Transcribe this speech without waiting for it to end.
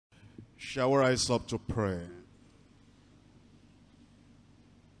Shall we rise up to pray?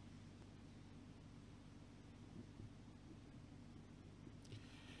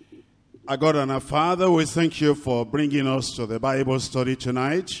 Our God and our Father, we thank you for bringing us to the Bible study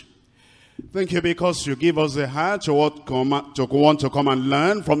tonight. Thank you because you give us a heart to want to come and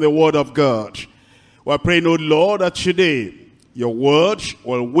learn from the Word of God. We're praying, O Lord, that today your Word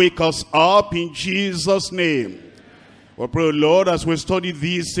will wake us up in Jesus' name. We pray, O Lord, as we study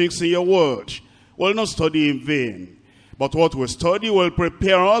these things in your Word, we'll not study in vain, but what we study will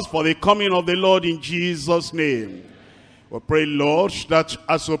prepare us for the coming of the Lord in Jesus' name. We pray, Lord, that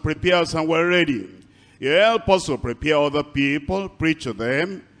as we prepare us and we're ready, you help us to prepare other people, preach to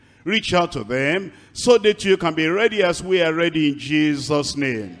them, reach out to them, so that you can be ready as we are ready in Jesus'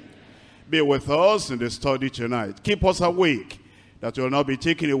 name. Be with us in the study tonight. Keep us awake, that we will not be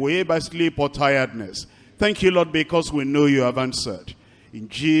taken away by sleep or tiredness. Thank you, Lord, because we know you have answered. In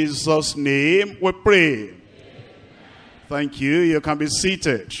Jesus' name we pray. Amen. Thank you. You can be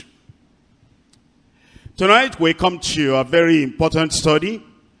seated. Tonight we come to a very important study.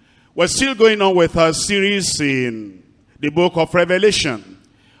 We're still going on with our series in the book of Revelation.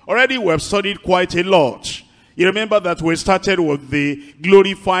 Already we have studied quite a lot. You remember that we started with the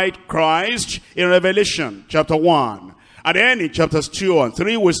glorified Christ in Revelation chapter 1. And then in chapters 2 and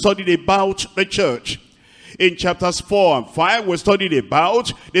 3 we studied about the church. In chapters 4 and 5 we studied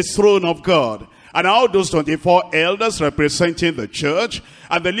about the throne of God. And how those 24 elders representing the church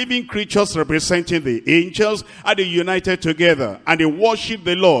and the living creatures representing the angels are they united together and they worship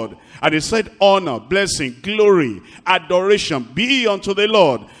the Lord. And they said, honor, blessing, glory, adoration be unto the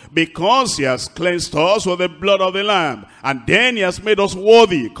Lord, because he has cleansed us with the blood of the Lamb. And then he has made us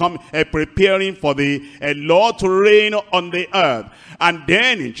worthy, preparing for the Lord to reign on the earth. And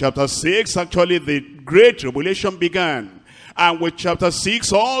then in chapter 6, actually the great tribulation began. And with chapter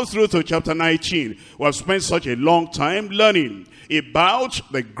 6 all through to chapter 19, we have spent such a long time learning about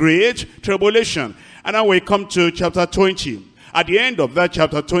the great tribulation. And now we come to chapter 20. At the end of that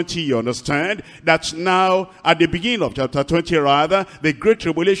chapter 20, you understand that now, at the beginning of chapter 20 rather, the great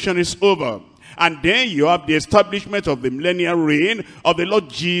tribulation is over. And then you have the establishment of the millennial reign of the Lord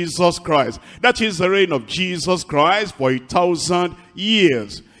Jesus Christ. That is the reign of Jesus Christ for 1,000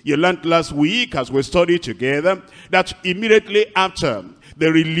 years. You learned last week as we studied together that immediately after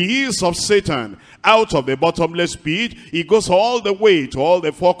the release of Satan out of the bottomless pit, he goes all the way to all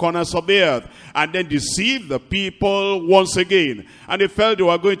the four corners of the earth and then deceive the people once again. And they felt they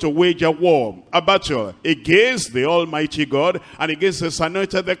were going to wage a war, a battle against the Almighty God and against his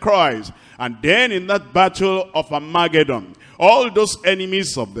anointed the Christ. And then in that battle of Armageddon, all those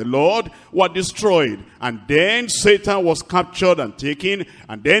enemies of the Lord were destroyed. And then Satan was captured and taken.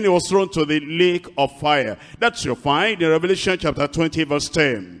 And then he was thrown to the lake of fire. That's you find in Revelation chapter 20 verse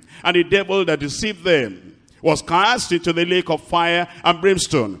 10. And the devil that deceived them was cast into the lake of fire and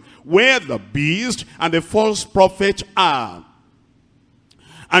brimstone, where the beast and the false prophet are,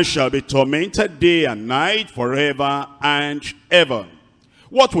 and shall be tormented day and night forever and ever.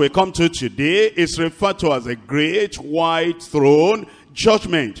 What we come to today is referred to as a great white throne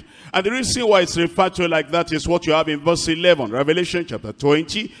judgment. And the reason why it's referred to like that is what you have in verse 11. Revelation chapter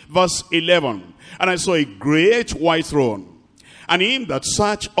 20, verse 11. And I saw a great white throne, and him that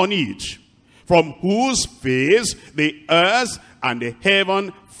sat on it, from whose face the earth and the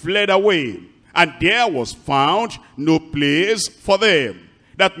heaven fled away. And there was found no place for them.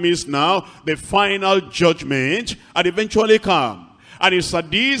 That means now the final judgment had eventually come. And it's at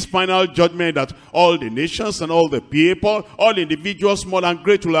this final judgment that all the nations and all the people, all individuals, small and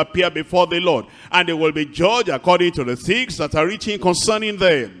great, will appear before the Lord. And they will be judged according to the things that are written concerning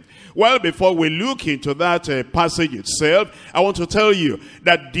them. Well, before we look into that passage itself, I want to tell you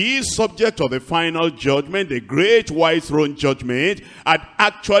that this subject of the final judgment, the great white throne judgment, had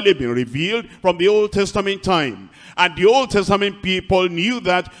actually been revealed from the Old Testament time. And the Old Testament people knew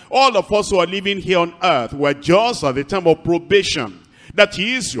that all of us who are living here on earth were just at the time of probation. That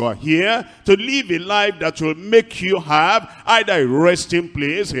is, you are here to live a life that will make you have either a resting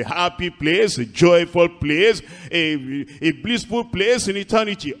place, a happy place, a joyful place, a blissful place in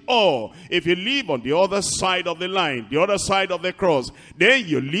eternity. Or if you live on the other side of the line, the other side of the cross, then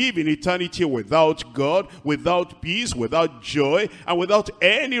you live in eternity without God, without peace, without joy, and without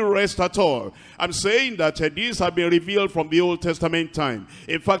any rest at all. I'm saying that these have been revealed from the Old Testament time.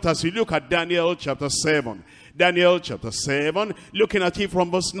 In fact, as you look at Daniel chapter 7, Daniel chapter 7, looking at it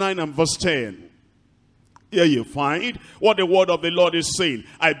from verse 9 and verse 10. Here you find what the word of the Lord is saying.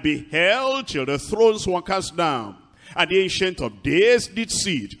 I beheld till the thrones were cast down, and the Ancient of Days did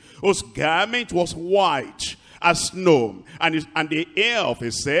sit, whose garment was white, as snow, and the hair of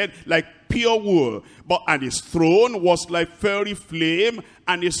his head like pure wool. And his throne was like fiery flame,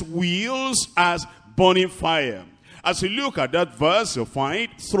 and his wheels as burning fire. As you look at that verse, you find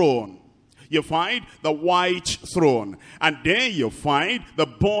throne. You find the white throne. And then you find the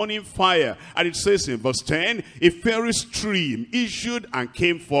burning fire. And it says in verse 10, a fiery stream issued and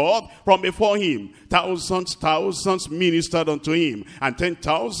came forth from before him. Thousands ministered unto him. And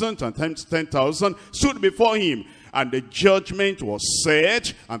 10,000 and 10,000 stood before him. And the judgment was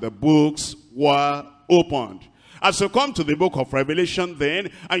set, and the books were opened. As you come to the book of Revelation then,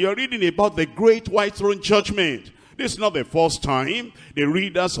 and you're reading about the great white throne judgment, this is not the first time the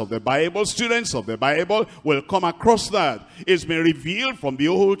readers of the Bible, students of the Bible, will come across that. It's been revealed from the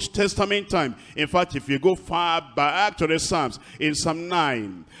Old Testament time. In fact, if you go far back to the Psalms, in Psalm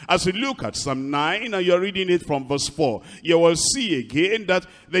 9, as you look at Psalm 9 and you're reading it from verse 4, you will see again that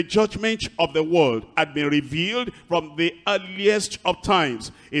the judgment of the world had been revealed from the earliest of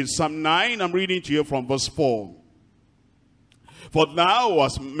times. In Psalm 9, I'm reading to you from verse 4. For thou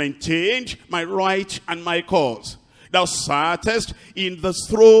hast maintained my right and my cause. Thou satest in the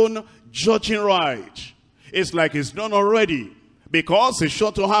throne judging right. It's like it's done already, because it's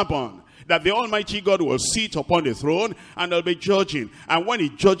sure to happen that the Almighty God will sit upon the throne and he'll be judging. And when he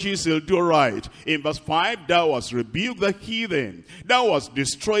judges, he'll do right. In verse 5, thou hast rebuked the heathen. Thou hast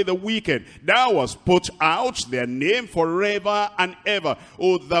destroyed the wicked. Thou hast put out their name forever and ever.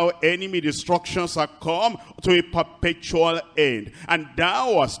 O thou enemy, destructions are come to a perpetual end. And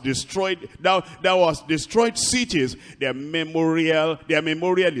thou hast destroyed, thou hast destroyed cities. Their memorial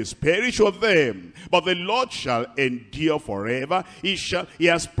is perished with them. But the Lord shall endure forever. He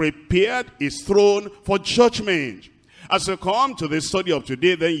has prepared his throne for judgment. As you come to the study of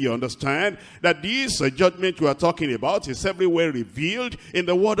today, then you understand that this judgment we are talking about is everywhere revealed in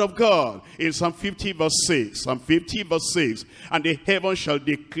the word of God. In Psalm 50 verse 6, Psalm 50 verse 6, and the heaven shall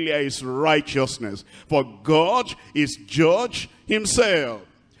declare his righteousness, for God is judge himself.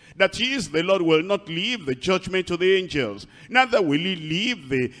 That is, the Lord will not leave the judgment to the angels. Neither will he leave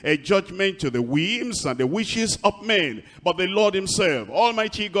the judgment to the whims and the wishes of men. But the Lord himself,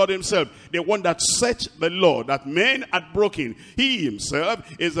 Almighty God himself, the one that set the law that men had broken, he himself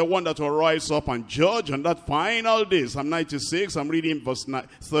is the one that will rise up and judge on that final day. Psalm 96, I'm reading verse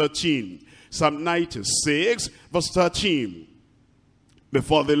 13. Psalm 96, verse 13.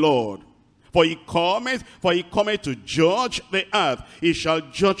 Before the Lord. For he cometh to judge the earth. He shall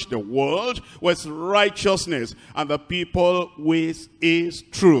judge the world with righteousness, and the people with his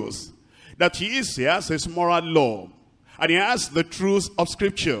truth. That he has his moral law, and he has the truth of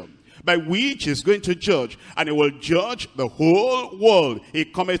Scripture, by which he is going to judge, and he will judge the whole world. He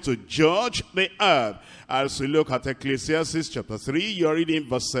cometh to judge the earth. As we look at Ecclesiastes chapter 3, you're reading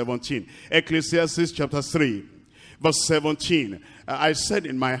verse 17. Ecclesiastes chapter 3, verse 17. I said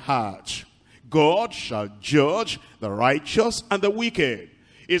in my heart, God shall judge the righteous and the wicked.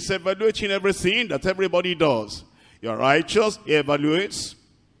 It's evaluating everything that everybody does. You're righteous, he evaluates.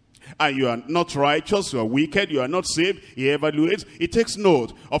 And you are not righteous, you are wicked, you are not saved, he evaluates. He takes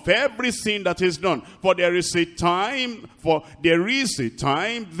note of everything that is done. For there is a time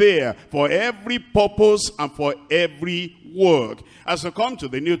there for every purpose and for every work. As you come to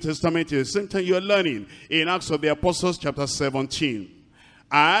the New Testament, at the same time you're learning in Acts of the Apostles chapter 17.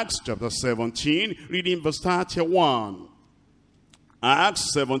 Acts chapter 17, reading verse 31.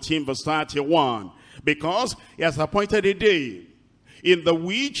 Acts 17 verse 31. Because he has appointed a day in the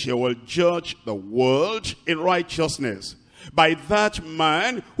which he will judge the world in righteousness, by that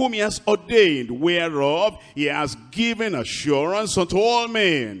man whom he has ordained, whereof he has given assurance unto all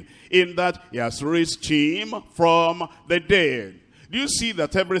men, in that he has raised him from the dead. Do you see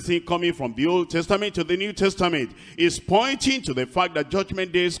that everything coming from the Old Testament to the New Testament is pointing to the fact that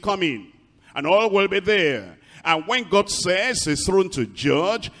judgment day is coming, and all will be there? And when God says he's thrown to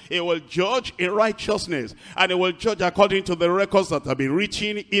judge, he will judge in righteousness. And he will judge according to the records that have been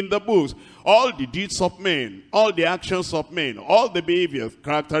written in the books. All the deeds of men, all the actions of men, all the behavior,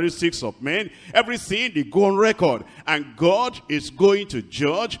 characteristics of men, everything, they go on record. And God is going to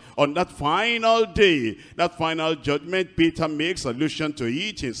judge on that final day. That final judgment, Peter makes allusion to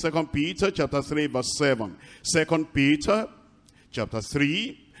it in 2 Peter chapter 3 verse 7. 2 Peter chapter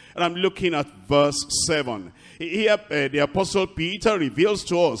 3. And I'm looking at verse 7. Here, the Apostle Peter reveals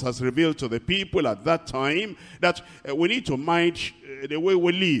to us, has revealed to the people at that time, that we need to mind the way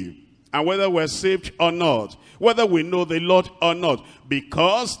we live, and whether we're saved or not, whether we know the Lord or not,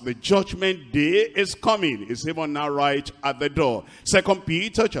 because the judgment day is coming. It's even now right at the door. 2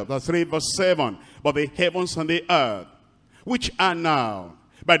 Peter chapter 3 verse 7. But the heavens and the earth, which are now,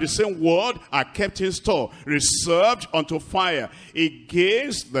 by the same word are kept in store, reserved unto fire,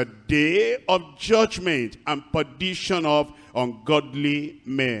 against the day of judgment and perdition of ungodly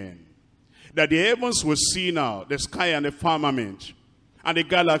men. That the heavens will see now, the sky and the firmament, and the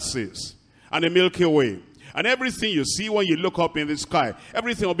galaxies, and the Milky Way, and everything you see when you look up in the sky,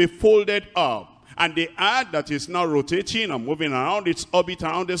 everything will be folded up. And the earth that is now rotating and moving around its orbit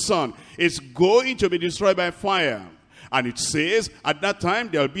around the sun is going to be destroyed by fire. And it says, at that time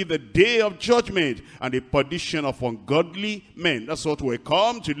there will be the day of judgment and the perdition of ungodly men. That's what we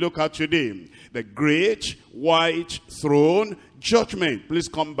come to look at today. The great white throne judgment. Please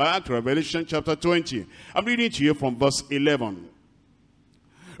come back to Revelation chapter 20. I'm reading to you from verse 11.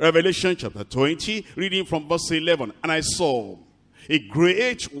 Revelation chapter 20, reading from verse 11. And I saw a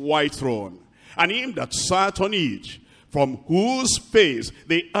great white throne, and him that sat on it, from whose face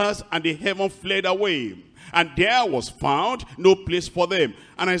the earth and the heaven fled away. And there was found no place for them.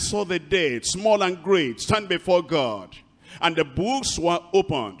 And I saw the dead, small and great, stand before God. And the books were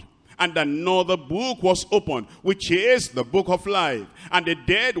opened. And another book was opened, which is the book of life. And the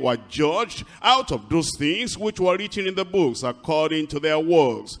dead were judged out of those things which were written in the books, according to their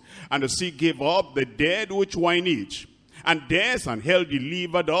works. And the sea gave up the dead which were in it. And death and hell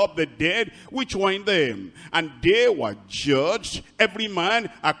delivered up the dead which were in them. And they were judged, every man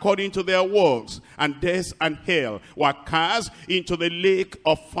according to their works. And death and hell were cast into the lake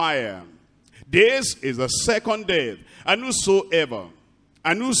of fire. This is the second death. And whosoever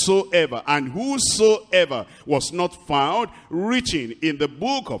was not found written in the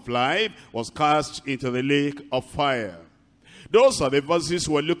book of life was cast into the lake of fire. Those are the verses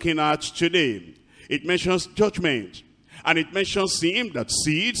we're looking at today. It mentions judgment. And it mentions him that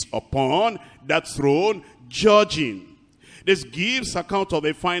sits upon that throne judging. This gives account of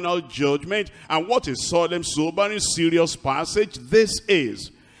the final judgment. And what a solemn, sobering, serious passage this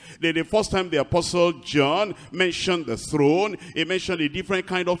is. The first time the Apostle John mentioned the throne, he mentioned a different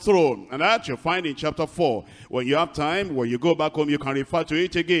kind of throne. And that you find in chapter 4. When you have time, when you go back home, you can refer to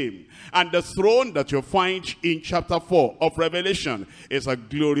it again. And the throne that you find in chapter 4 of Revelation is a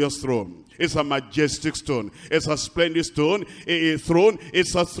glorious throne. It's a majestic stone. It's a splendid stone. A throne.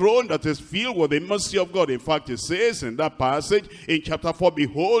 It's a throne that is filled with the mercy of God. In fact, it says in that passage in chapter 4,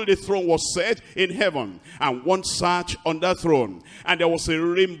 behold, the throne was set in heaven, and one sat on that throne. And there was a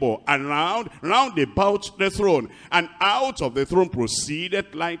rainbow round about the throne. And out of the throne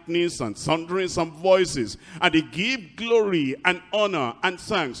proceeded lightnings and thunderings and voices. And they give glory and honor and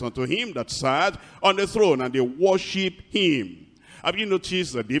thanks unto him that sat on the throne, and they worship him. Have you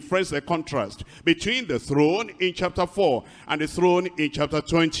noticed the difference, the contrast between the throne in chapter 4 and the throne in chapter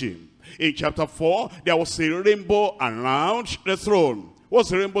 20? In chapter 4, there was a rainbow around the throne. What's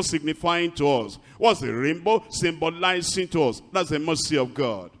the rainbow signifying to us? What's the rainbow symbolizing to us? That's the mercy of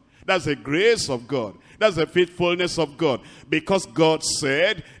God. That's the grace of God. That's the faithfulness of God. Because God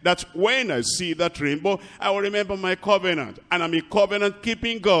said that when I see that rainbow, I will remember my covenant. And I'm a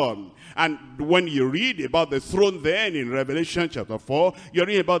covenant-keeping God. And when you read about the throne then in Revelation chapter 4, you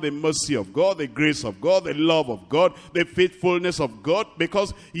read about the mercy of God, the grace of God, the love of God, the faithfulness of God,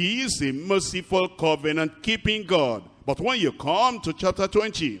 because he is a merciful covenant-keeping God. But when you come to chapter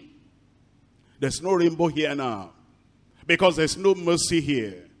 20, there's no rainbow here now. Because there's no mercy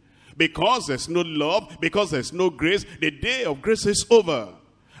here. Because there's no love, because there's no grace, the day of grace is over.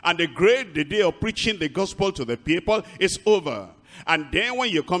 And the day of preaching the gospel to the people is over. And then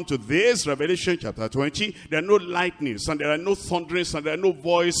when you come to this, Revelation chapter 20, there are no lightnings, and there are no thunderings, and there are no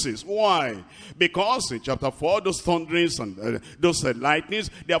voices. Why? Because in chapter 4, those thunderings and those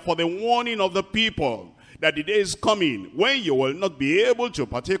lightnings, they are for the warning of the people. That the day is coming when you will not be able to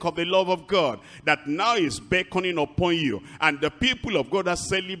partake of the love of God, that now is beckoning upon you. And the people of God are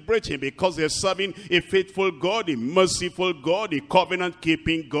celebrating because they're serving a faithful God, a merciful God, a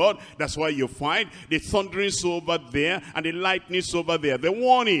covenant-keeping God. That's why you find the thunderings over there and the lightnings over there. The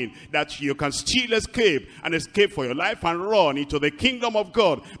warning that you can still escape and escape for your life and run into the kingdom of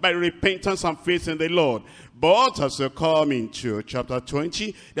God by repentance and faith in the Lord. But as you come into chapter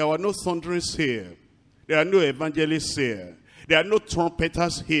 20, there were no thunderings here. There are no evangelists here. There are no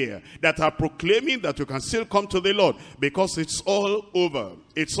trumpeters here that are proclaiming that you can still come to the Lord, because it's all over.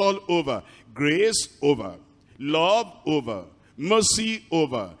 It's all over. Grace over. Love over. Mercy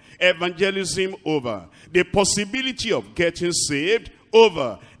over. Evangelism over. The possibility of getting saved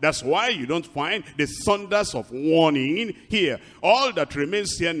over. That's why you don't find the thunders of warning here. All that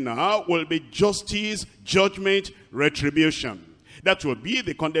remains here now will be justice, judgment, retribution. That will be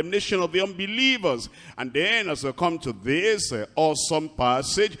the condemnation of the unbelievers. And then as I come to this awesome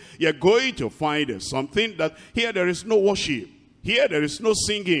passage, you're going to find something that here there is no worship. Here there is no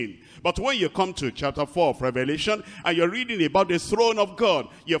singing. But when you come to chapter 4 of Revelation and you're reading about the throne of God,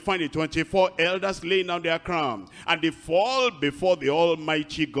 you find the 24 elders laying down their crown. And they fall before the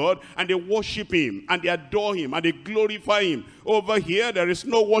Almighty God and they worship him and they adore him and they glorify him. Over here there is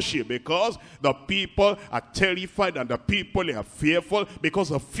no worship because the people are terrified and the people are fearful because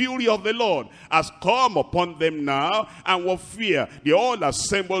the fury of the Lord has come upon them now and will fear. They all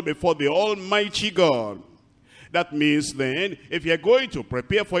assemble before the Almighty God. That means then, if you're going to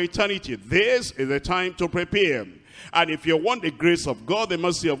prepare for eternity, this is the time to prepare. And if you want the grace of God, the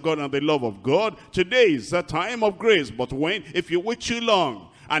mercy of God, and the love of God, today is the time of grace. But if you wait too long,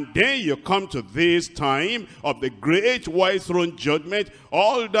 and then you come to this time of the great white throne judgment,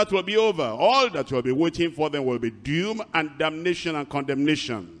 all that will be over. All that will be waiting for them will be doom and damnation and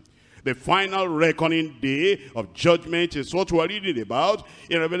condemnation. The final reckoning day of judgment is what we're reading about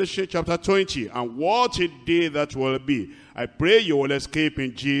in Revelation chapter 20. And what a day that will be. I pray you will escape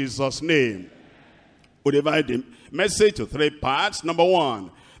in Jesus' name. We divide the message to 3 parts. Number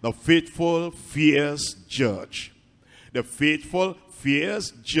 1, the faithful, fierce judge. The faithful,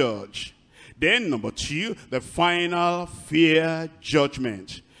 fierce judge. Then number 2, the final, fair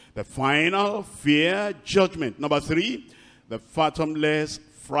judgment. The final, fair judgment. Number 3, the fathomless,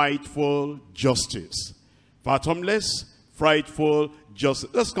 frightful justice. Fathomless, frightful justice.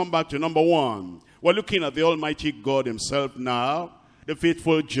 Let's come back to number 1. We're looking at the Almighty God himself now, the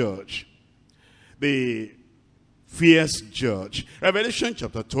faithful judge, the fierce judge. Revelation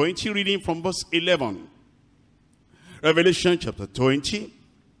chapter 20, reading from verse 11. Revelation chapter 20,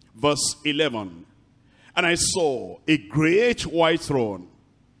 verse 11. And I saw a great white throne,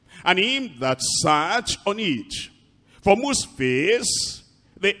 and him that sat on it, from whose face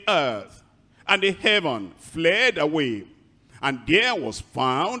the earth and the heaven fled away, and there was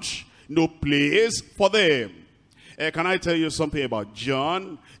found no place for them. Can I tell you something about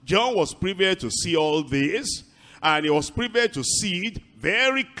John? John was privileged to see all this, and he was privileged to see it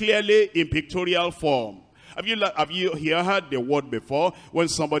very clearly in pictorial form. Have you heard the word before when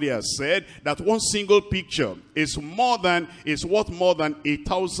somebody has said that one single picture is worth more than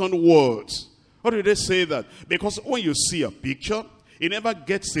 1,000 words? How did they say that? Because when you see a picture, it never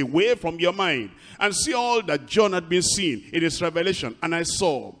gets away from your mind. And see all that John had been seeing in his revelation. And I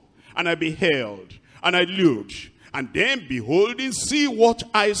saw, and I beheld, and I looked, and then beholding, see what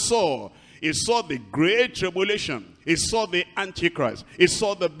I saw. He saw the great tribulation. He saw the Antichrist. He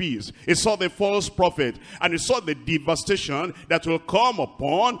saw the beast. He saw the false prophet. And he saw the devastation that will come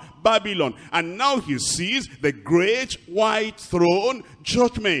upon Babylon. And now he sees the great white throne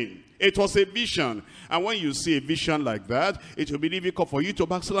judgment. It was a vision. And when you see a vision like that, it will be difficult for you to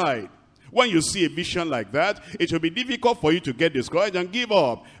backslide. When you see a vision like that, it will be difficult for you to get discouraged and give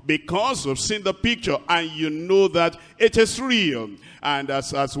up, because you've seen the picture and you know that it is real. And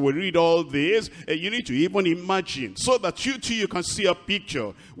as we read all this, you need to even imagine, so that you too you can see a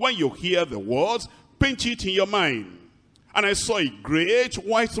picture. When you hear the words, paint it in your mind. And I saw a great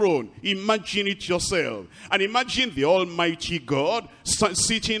white throne. Imagine it yourself. And imagine the Almighty God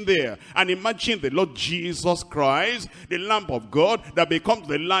sitting there. And imagine the Lord Jesus Christ, the Lamb of God that becomes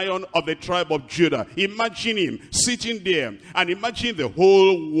the Lion of the tribe of Judah. Imagine him sitting there. And imagine the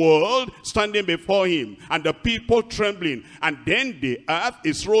whole world standing before him. And the people trembling. And then the earth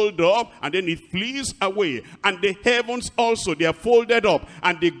is rolled up. And then it flees away. And the heavens also, they are folded up.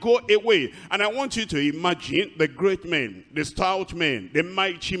 And they go away. And I want you to imagine the great men, the stout men, the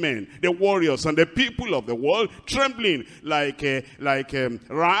mighty men, the warriors, and the people of the world trembling like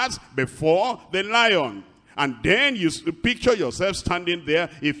rats before the lion. And then you picture yourself standing there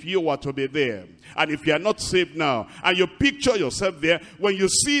if you were to be there. And if you are not saved now, and you picture yourself there, when you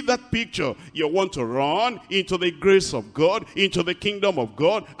see that picture, you want to run into the grace of God, into the kingdom of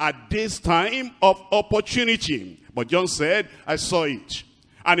God at this time of opportunity. But John said, I saw it,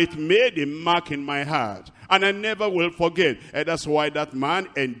 and it made a mark in my heart, and I never will forget. And that's why that man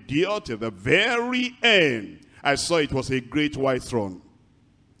endured to the very end. I saw it was a great white throne.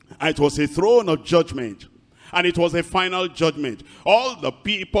 It was a throne of judgment. And it was a final judgment. All the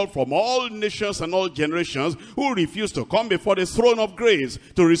people from all nations and all generations who refused to come before the throne of grace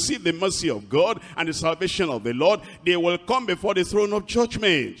to receive the mercy of God and the salvation of the Lord, they will come before the throne of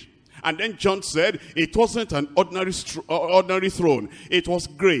judgment. And then John said, it wasn't an ordinary throne. It was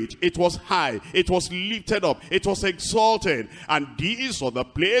great. It was high. It was lifted up. It was exalted. And this was the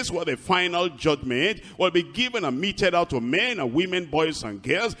place where the final judgment will be given and meted out to men and women, boys and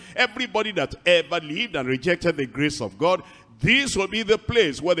girls. Everybody that ever lived and rejected the grace of God. This will be the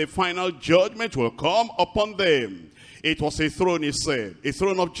place where the final judgment will come upon them. It was a throne, he said, a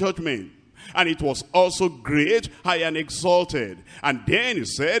throne of judgment. And it was also great, high and exalted. And then he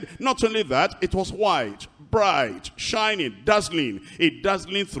said, not only that, it was white, bright, shining, dazzling, a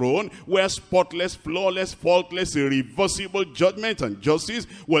dazzling throne where spotless, flawless, faultless, irreversible judgment and justice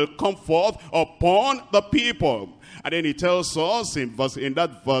will come forth upon the people. And then he tells us in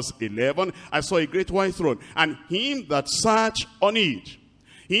that verse 11, I saw a great white throne, and him that sat on it.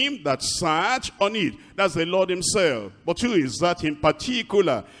 Him that sat on it, that's the Lord himself. But who is that in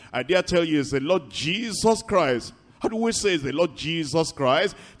particular? I dare tell you, it's the Lord Jesus Christ. How do we say it's the Lord Jesus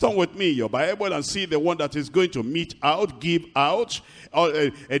Christ? Turn with me your Bible and see the one that is going to mete out, give out, or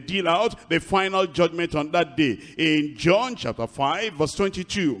deal out the final judgment on that day. In John chapter 5, verse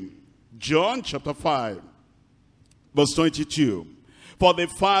 22. John chapter 5, verse 22. For the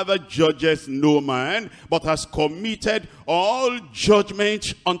Father judges no man, but has committed all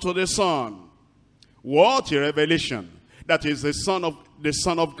judgment unto the Son. What a revelation. That is the Son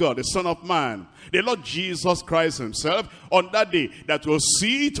of God, the Son of Man. The Lord Jesus Christ himself on that day that will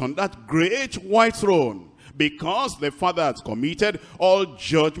sit on that great white throne. Because the Father has committed all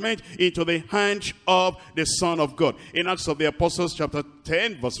judgment into the hand of the Son of God. In Acts of the Apostles chapter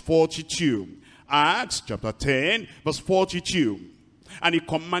 10 verse 42. Acts chapter 10 verse 42. And he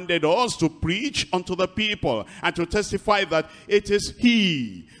commanded us to preach unto the people and to testify that it is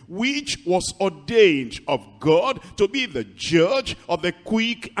he which was ordained of God to be the judge of the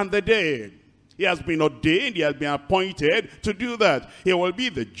quick and the dead. He has been ordained, he has been appointed to do that. He will be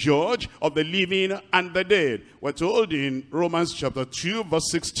the judge of the living and the dead. We're told in Romans chapter 2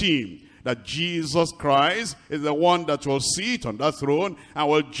 verse 16 that Jesus Christ is the one that will sit on that throne and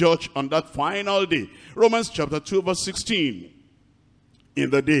will judge on that final day. Romans chapter 2 verse 16. In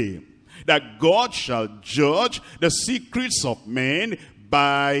the day that God shall judge the secrets of men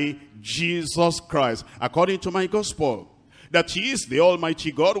by Jesus Christ, according to my gospel. That he is the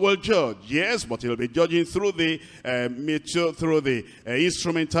Almighty God will judge. Yes, but he'll be judging through the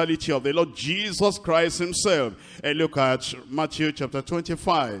instrumentality of the Lord Jesus Christ himself. Look at Matthew chapter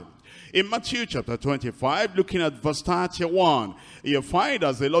 25. In Matthew chapter 25, looking at verse 31, you find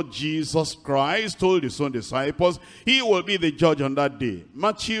as the Lord Jesus Christ told his own disciples, he will be the judge on that day.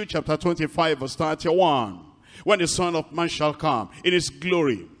 Matthew chapter 25, verse 31, when the Son of Man shall come in his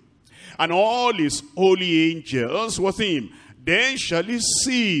glory, and all his holy angels with him, then shall he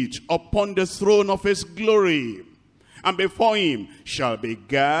sit upon the throne of his glory, and before him shall be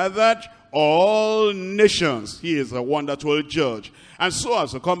gathered all nations. He is the one that will judge. And so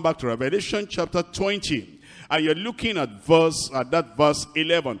as we come back to Revelation chapter 20, and you're looking at that verse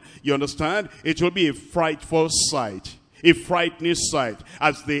 11, you understand it will be a frightful sight, a frightening sight,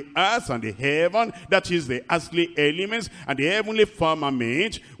 as the earth and the heaven, that is the earthly elements and the heavenly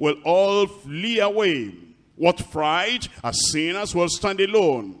firmament, will all flee away. What fright! As sinners will stand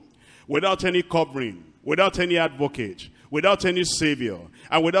alone, without any covering, without any advocate, without any savior,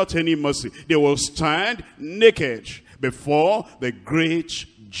 and without any mercy. They will stand naked before the great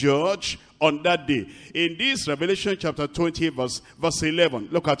judge on that day. In this Revelation chapter 20 verse 11,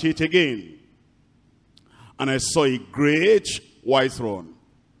 look at it again. And I saw a great white throne,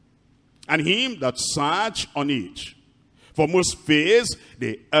 and him that sat on it. For most face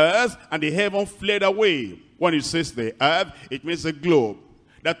the earth and the heaven fled away. When it says the earth, it means the globe.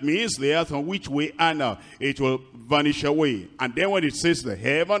 That means the earth on which we are now, it will vanish away. And then when it says the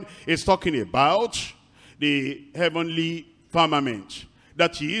heaven, it's talking about the heavenly firmament.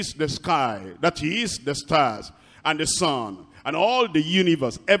 That is the sky, that is the stars and the sun and all the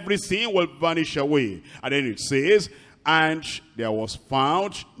universe. Everything will vanish away. And then it says, and there was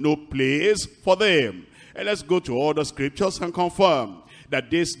found no place for them. And let's go to other scriptures and confirm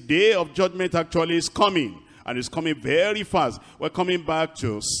that this day of judgment actually is coming. And it's coming very fast. We're coming back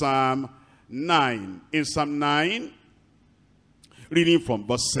to Psalm 9. In Psalm 9, reading from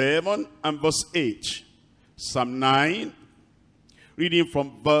verse 7 and verse 8. Psalm 9, reading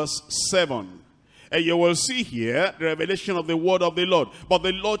from verse 7. And you will see here the revelation of the word of the Lord. But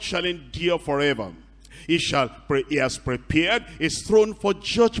the Lord shall endure forever. He has prepared his throne for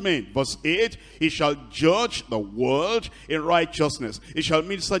judgment. Verse 8, he shall judge the world in righteousness. He shall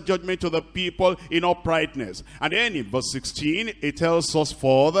minister judgment to the people in uprightness. And then in verse 16, it tells us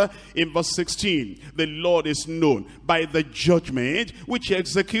further, in verse 16, the Lord is known by the judgment which he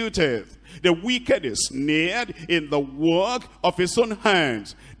executeth. The wicked is snared in the work of his own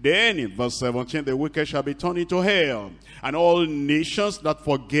hands. Then in verse 17, the wicked shall be turned into hell, and all nations that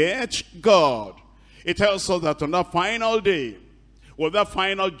forget God. It tells us that on that final day, with that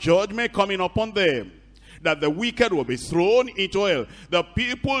final judgment coming upon them, that the wicked will be thrown into hell. The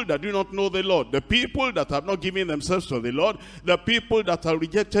people that do not know the Lord, the people that have not given themselves to the Lord, the people that have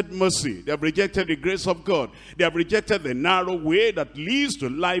rejected mercy, they have rejected the grace of God, they have rejected the narrow way that leads to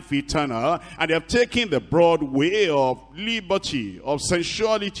life eternal, and they have taken the broad way of liberty, of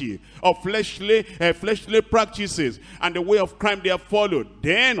sensuality, of fleshly practices, and the way of crime they have followed.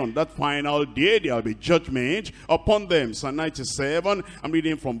 Then on that final day there will be judgment upon them. Psalm 97, I'm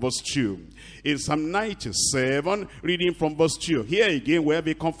reading from verse 2. In Psalm 97, reading from verse 2, here again we have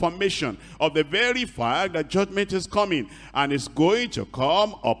a confirmation of the very fact that judgment is coming, and it's going to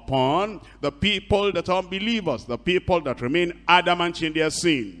come upon the people that are unbelievers, the people that remain adamant in their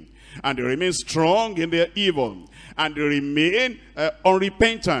sin, and they remain strong in their evil, and they remain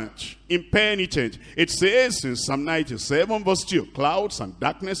unrepentant, impenitent. It says in Psalm 97 verse 2, clouds and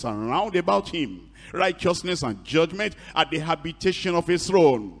darkness are round about him, righteousness and judgment at the habitation of his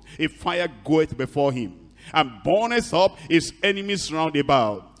throne. A fire goeth before him, and burneth up his enemies round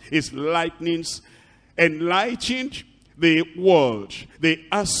about. His lightnings enlightened the world. They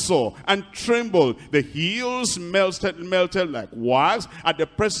saw and trembled. The hills melted like wax at the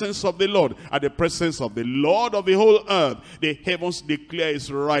presence of the Lord, at the presence of the Lord of the whole earth. The heavens declare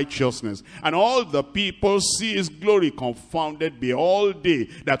his righteousness, and all the people see his glory. Confounded be all they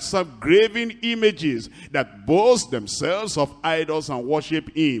that serve graven images, that boast themselves of idols and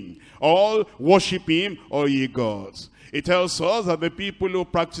worship him. All worship him, all ye gods. It tells us that the people who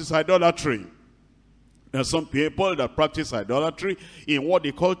practice idolatry, there are some people that practice idolatry in what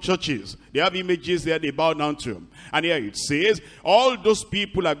they call churches. They have images there they bow down to. And here it says, all those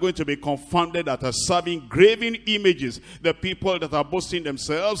people are going to be confounded that are serving graven images. The people that are boasting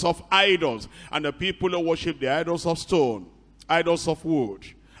themselves of idols. And the people who worship the idols of stone, idols of wood,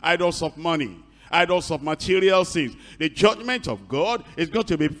 idols of money, idols of material things. The judgment of God is going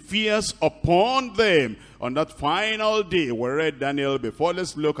to be fierce upon them on that final day. We read Daniel before.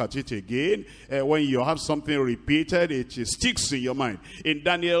 Let's look at it again. When you have something repeated, it sticks in your mind. In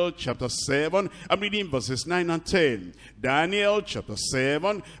Daniel chapter 7, I'm reading verses 9 and 10. Daniel chapter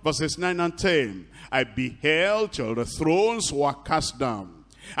 7, verses 9 and 10. I beheld till the thrones were cast down,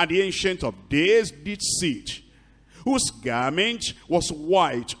 and the Ancient of Days did sit, whose garment was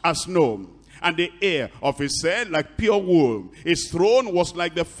white as snow, and the hair of his head like pure wool. His throne was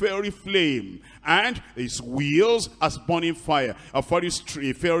like the fiery flame, and his wheels as burning fire. A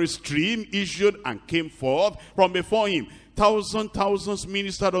fiery stream issued and came forth from before him. Thousands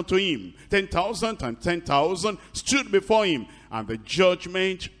ministered unto him. 10,000 and 10,000 stood before him, and the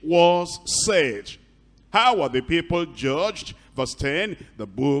judgment was said. How were the people judged? Verse 10, the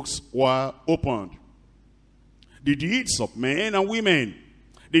books were opened. The deeds of men and women,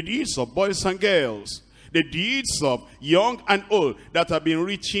 the deeds of boys and girls, the deeds of young and old that have been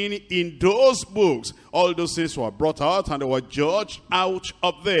written in those books, all those things were brought out and they were judged out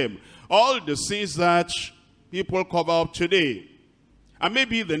of them. All the sins that people cover up today, and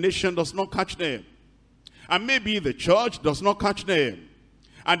maybe the nation does not catch them, and maybe the church does not catch them,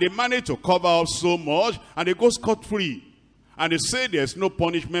 and they manage to cover up so much and they go scot-free, and they say there's no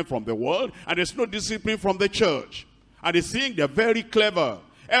punishment from the world and there's no discipline from the church, and they think they're very clever.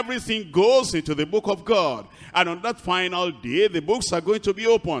 Everything goes into the book of God. And on that final day, the books are going to be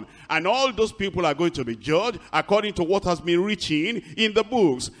opened. And all those people are going to be judged according to what has been written in the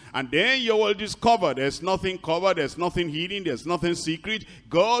books. And then you will discover there's nothing covered, there's nothing hidden, there's nothing secret.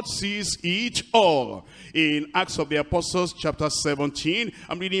 God sees it all. In Acts of the Apostles chapter 17,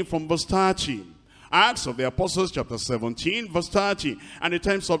 I'm reading from verse 30. Acts of the Apostles chapter 17 verse 30. And the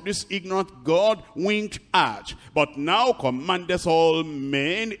times of this ignorant God winked at, but now commandeth all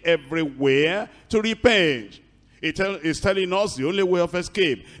men everywhere to repent. It is telling us the only way of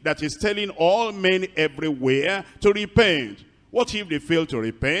escape. That is telling all men everywhere to repent. What if they fail to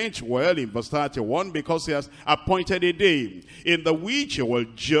repent? Well, in verse 31, because he has appointed a day in the which he will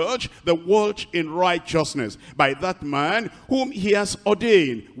judge the world in righteousness by that man whom he has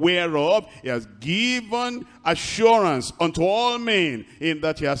ordained, whereof he has given assurance unto all men, in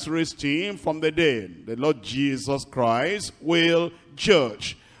that he has raised him from the dead. The Lord Jesus Christ will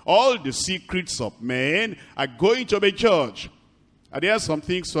judge. All the secrets of men are going to be judged. Are there some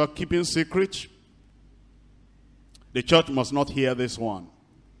things you are keeping secret? The church must not hear this one.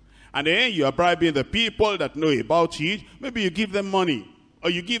 And then you are bribing the people that know about it. Maybe you give them money, or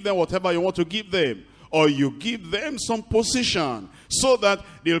you give them whatever you want to give them, or you give them some position so that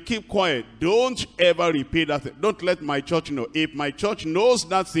they'll keep quiet. Don't ever repeat that thing. Don't let my church know. If my church knows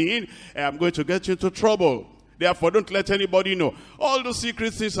that thing, I'm going to get you into trouble. Therefore, don't let anybody know. All the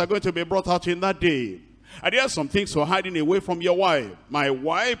secret things are going to be brought out in that day. And there are some things you're hiding away from your wife. My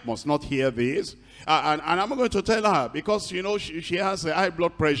wife must not hear this. And I'm going to tell her, because, you know, she has a high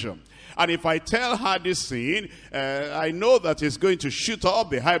blood pressure. And if I tell her this thing, I know that it's going to shoot up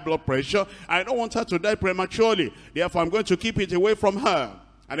the high blood pressure. I don't want her to die prematurely. Therefore, I'm going to keep it away from her.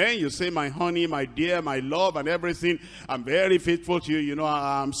 And then you say, my honey, my dear, my love, and everything, I'm very faithful to you. You know,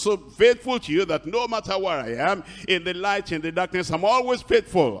 I'm so faithful to you that no matter where I am, in the light, in the darkness, I'm always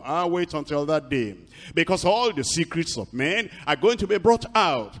faithful. I'll wait until that day. Because all the secrets of men are going to be brought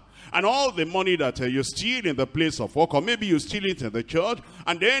out. And all the money that you steal in the place of work, or maybe you steal it in the church,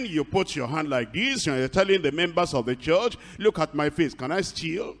 and then you put your hand like this, and you're telling the members of the church, look at my face, can I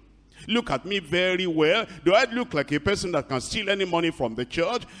steal? Look at me very well. Do I look like a person that can steal any money from the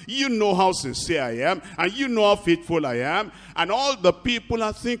church? You know how sincere I am, and you know how faithful I am, and all the people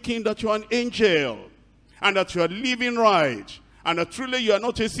are thinking that you're an angel, and that you are living right. And truly you are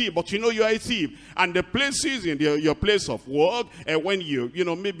not a thief, but you know you are a thief. And the places in your place of work, when you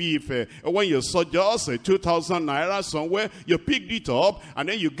know, maybe if when you saw just 2,000 naira somewhere, you picked it up and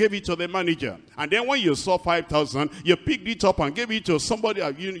then you gave it to the manager. And then when you saw 5,000, you picked it up and gave it to somebody.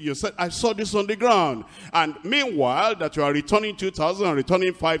 You said, I saw this on the ground. And meanwhile, that you are returning 2,000 and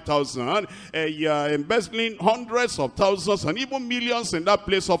returning 5,000, you are embezzling hundreds of thousands and even millions in that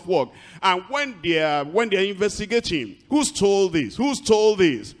place of work. And when they are investigating, who stole this? Who stole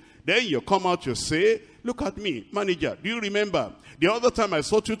this? Then you come out, you say, look at me, manager, do you remember? The other time I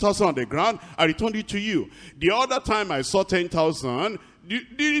saw 2,000 on the ground, I returned it to you. The other time I saw 10,000,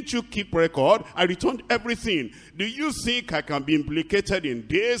 didn't you keep record? I returned everything. Do you think I can be implicated in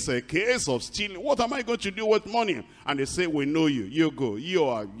this case of stealing? What am I going to do with money? And they say, we know you. You go. You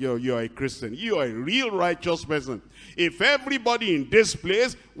are a Christian. You are a real righteous person. If everybody in this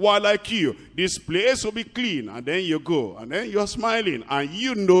place were like you, this place will be clean. And then you go. And then you're smiling. And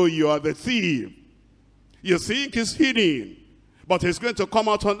you know you are the thief. You think it's hidden. But it's going to come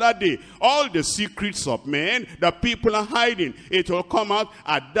out on that day. All the secrets of men that people are hiding, it will come out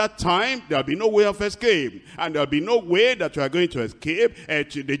at that time. There'll be no way of escape. And there'll be no way that you are going to escape.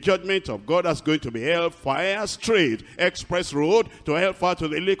 The judgment of God is going to be hellfire straight. Express road to hellfire, to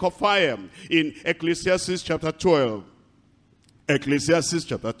the lake of fire. In Ecclesiastes chapter 12. Ecclesiastes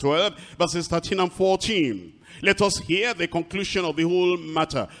chapter 12, verses 13 and 14. Let us hear the conclusion of the whole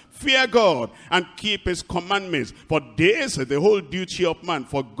matter. Fear God and keep his commandments, for this is the whole duty of man.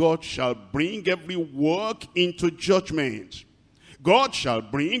 For God shall bring every work into judgment. God shall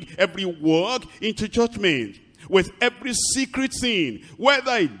bring every work into judgment with every secret sin,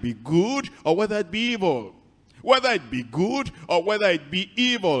 whether it be good or whether it be evil. Whether it be good or whether it be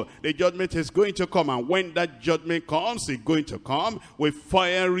evil, the judgment is going to come. And when that judgment comes, it's going to come with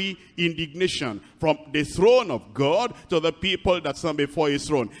fiery indignation from the throne of God to the people that stand before his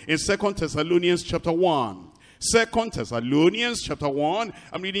throne. In 2 Thessalonians chapter 1. 2 Thessalonians chapter 1,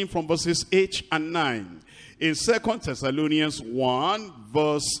 I'm reading from verses 8 and 9. In 2 Thessalonians 1,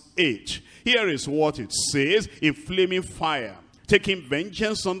 verse 8. Here is what it says in flaming fire, taking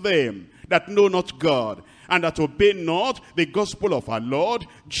vengeance on them that know not God, and that obey not the gospel of our Lord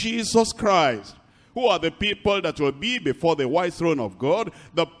Jesus Christ. Who are the people that will be before the white throne of God?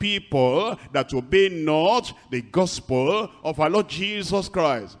 The people that obey not the gospel of our Lord Jesus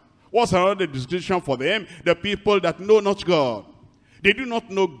Christ. What's another description for them? The people that know not God. They do not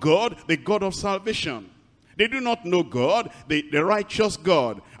know God, the God of salvation. They do not know God, the righteous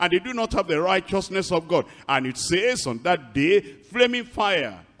God. And they do not have the righteousness of God. And it says on that day, flaming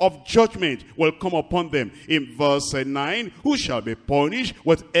fire of judgment will come upon them. In verse 9, who shall be punished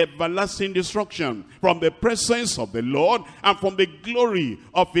with everlasting destruction from the presence of the Lord and from the glory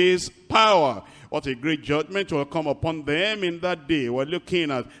of his power. What a great judgment will come upon them in that day. We're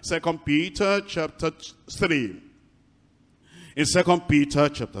looking at 2 Peter chapter 3. In 2 Peter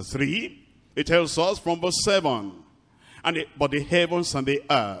chapter 3, it tells us from verse 7, but the heavens and the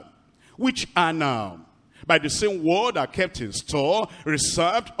earth, which are now, by the same word are kept in store,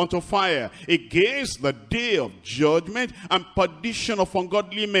 reserved unto fire, against the day of judgment and perdition of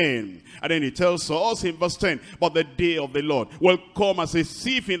ungodly men. And then he tells us in verse 10, but the day of the Lord will come as a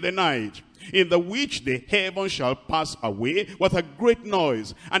thief in the night, in the which the heavens shall pass away with a great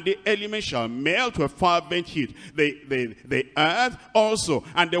noise, and the elements shall melt with fervent heat. The earth also,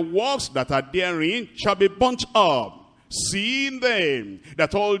 and the works that are therein shall be burnt up. Seeing then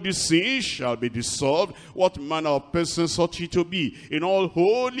that all these things shall be dissolved, what manner of persons ought ye to be in all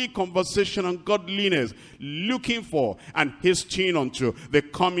holy conversation and godliness, looking for and hastening unto the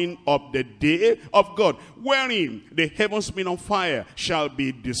coming of the day of God, wherein the heavens being on fire shall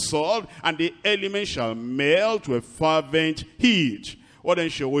be dissolved, and the elements shall melt with fervent heat. What then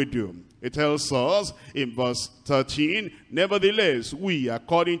shall we do? It tells us in verse 13, nevertheless, we,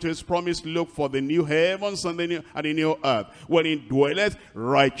 according to his promise, look for the new heavens and the new earth, wherein dwelleth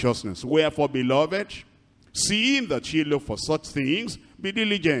righteousness. Wherefore, beloved, seeing that ye look for such things, be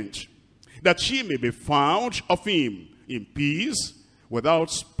diligent, that ye may be found of him in peace,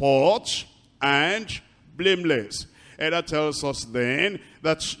 without spot, and blameless. And that tells us then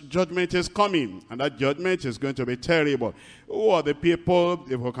that judgment is coming, and that judgment is going to be terrible. Who are the people,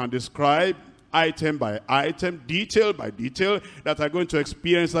 if we can describe item by item, detail by detail, that are going to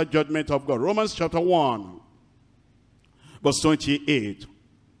experience that judgment of God? Romans chapter 1, verse 28.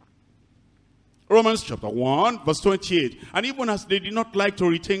 Romans chapter 1, verse 28. And even as they did not like to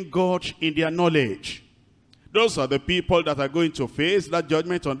retain God in their knowledge, those are the people that are going to face that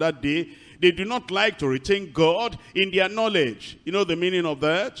judgment on that day. They do not like to retain God in their knowledge. You know the meaning of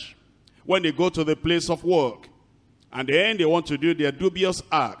that? When they go to the place of work, and then they want to do their dubious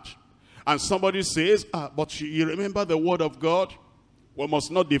act, and somebody says, but you remember the word of God? We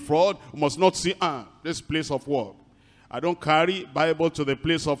must not defraud, we must not see, this place of work. I don't carry Bible to the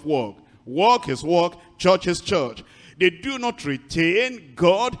place of work. Work is work, church is church. They do not retain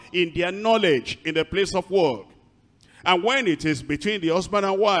God in their knowledge in the place of work. And when it is between the husband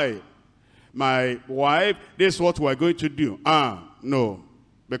and wife, my wife, this is what we're going to do. No.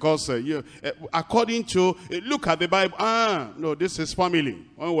 Because according to, look at the Bible. No, this is family.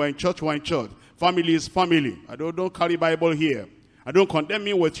 When we're in church, we're in church. Family is family. I don't carry Bible here. I don't condemn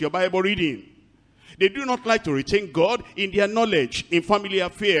you with your Bible reading. They do not like to retain God in their knowledge in family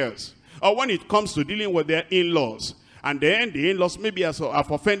affairs. Or when it comes to dealing with their in-laws. And then the in-laws maybe have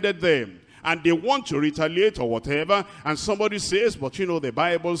offended them. And they want to retaliate or whatever, and somebody says, but you know the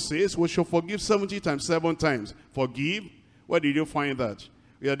Bible says we should forgive 70 times 7 times. Forgive? Where did you find that?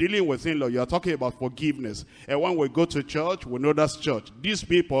 You are dealing with in-law, you are talking about forgiveness. And when we go to church, we know that's church. These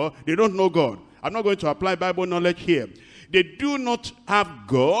people, they don't know God. I'm not going to apply Bible knowledge here. They do not have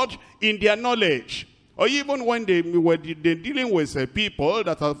God in their knowledge. Or even when they're dealing with people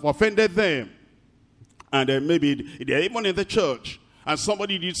that have offended them. And maybe they're even in the church. And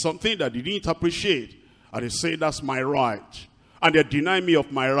somebody did something that they didn't appreciate. And they say, that's my right. And they deny me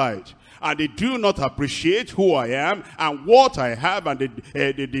of my right. And they do not appreciate who I am and what I have and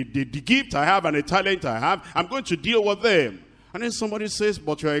the gift I have and the talent I have. I'm going to deal with them. And then somebody says,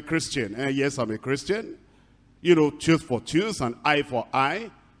 but you're a Christian. Yes, I'm a Christian. You know, tooth for tooth and eye for eye.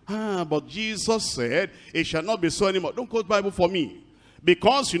 But Jesus said, it shall not be so anymore. Don't quote Bible for me.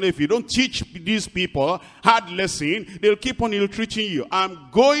 Because, you know, if you don't teach these people hard lesson, they'll keep on ill-treating you. I'm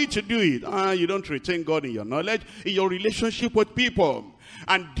going to do it. You don't retain God in your knowledge, in your relationship with people.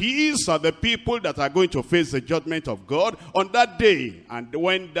 And these are the people that are going to face the judgment of God on that day. And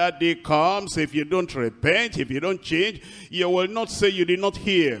when that day comes, if you don't repent, if you don't change, you will not say you did not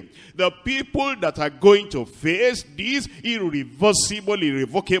hear. The people that are going to face this irreversible,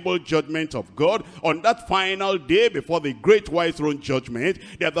 irrevocable judgment of God on that final day before the great white throne judgment,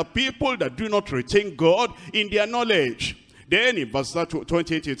 they are the people that do not retain God in their knowledge. Then in verse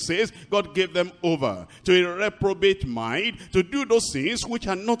 28 it says, God gave them over to a reprobate mind to do those things which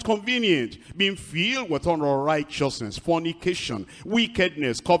are not convenient, being filled with unrighteousness, fornication,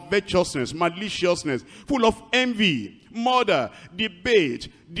 wickedness, covetousness, maliciousness, full of envy, murder,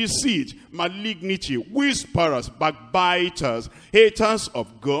 debate, deceit, malignity, whisperers, backbiters, haters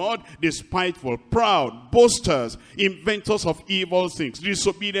of God, despiteful, proud, boasters, inventors of evil things,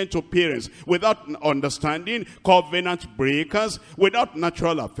 disobedient to parents, without understanding, covenant breakers, without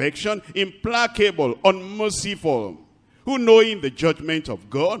natural affection, implacable, unmerciful, who knowing the judgment of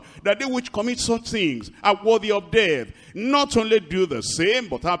God, that they which commit such things are worthy of death, not only do the same,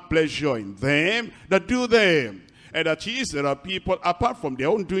 but have pleasure in them that do them. And that is, there are people, apart from their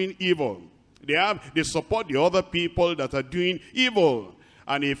own doing evil, they support the other people that are doing evil.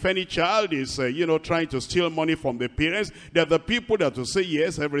 And if any child is, trying to steal money from the parents, they're the people that will say,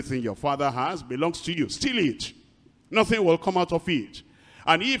 yes, everything your father has belongs to you. Steal it. Nothing will come out of it.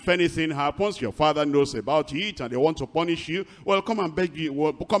 And if anything happens, your father knows about it, and they want to punish you, well, come and beg you,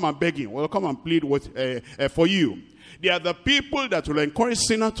 well, come and beg him, well, come and plead with, for you. They are the people that will encourage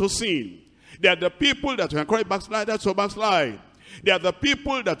sinner to sin. They are the people that will encourage backsliders to backslide. They are the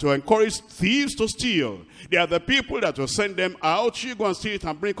people that will encourage thieves to steal. They are the people that will send them out. You go and steal it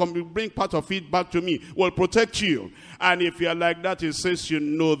and bring part of it back to me. Will protect you. And if you are like that, it says you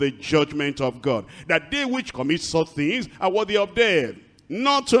know the judgment of God. That they which commit such things are worthy of death.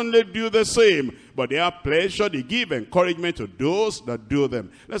 Not only do the same, but they have pleasure. They give encouragement to those that do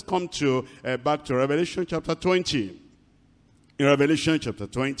them. Let's come to back to Revelation chapter 20. In Revelation chapter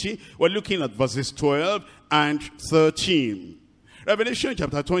 20, we're looking at verses 12 and 13. Revelation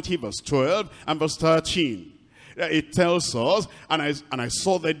chapter 20 verse 12 and verse 13. It tells us, and I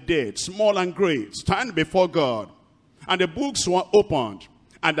saw the dead, small and great, stand before God. And the books were opened.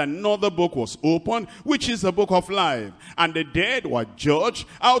 And another book was opened, which is the book of life. And the dead were judged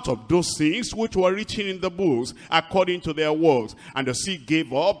out of those things which were written in the books, according to their works. And the sea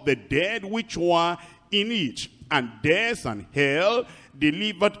gave up the dead which were in it. And death and hell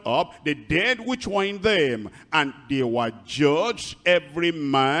delivered up the dead which were in them. And they were judged, every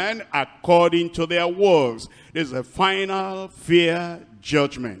man according to their works. There's a final, fair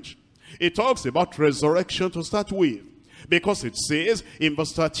judgment. It talks about resurrection to start with. Because it says in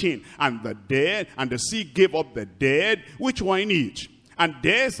verse 13, and the dead, and the sea gave up the dead which were in it. And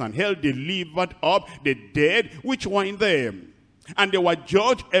death and hell delivered up the dead which were in them. And they were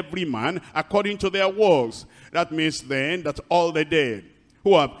judged every man according to their works. That means then that all the dead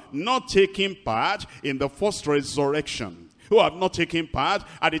who have not taken part in the first resurrection, who have not taken part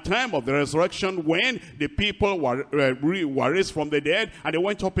at the time of the resurrection when the people were raised from the dead and they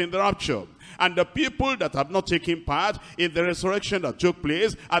went up in the rapture. And the people that have not taken part in the resurrection that took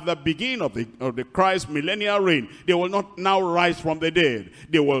place at the beginning of the Christ millennial reign, they will not now rise from the dead.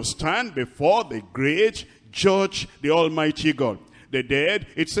 They will stand before the great judge, the Almighty God. The dead,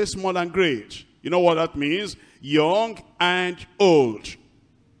 it says small and great. You know what that means? Young and old.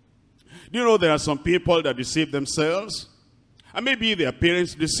 Do you know there are some people that deceive themselves? And maybe their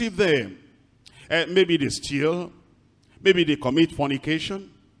parents deceive them. Maybe they steal. Maybe they commit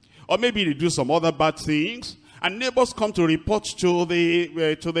fornication. Or maybe they do some other bad things. And neighbors come to report to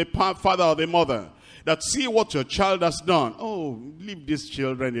the father or the mother that see what your child has done. Oh, leave these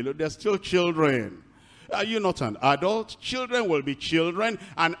children alone. They're still children. Are you not an adult? Children will be children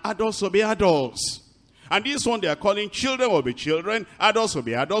and adults will be adults. And this one they are calling children will be children, adults will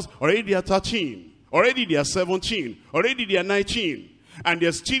be adults. Already they are 13. Already they are 17. Already they are 19. And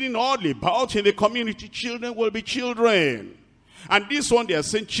they're stealing all about in the community. Children will be children. And this one they are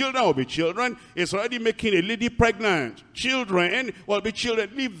saying children will be children is already making a lady pregnant. Children will be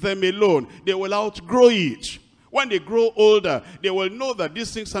children. Leave them alone. They will outgrow it. When they grow older, they will know that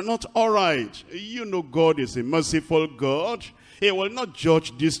these things are not all right. You know God is a merciful God. He will not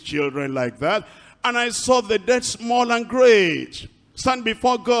judge these children like that. And I saw the dead small and great stand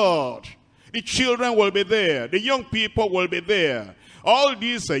before God. The children will be there. The young people will be there. All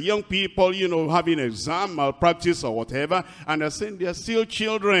these young people, you know, having exam malpractice or whatever, and they're saying they're still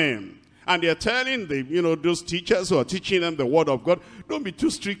children. And they're telling the, you know, those teachers who are teaching them the word of God, don't be too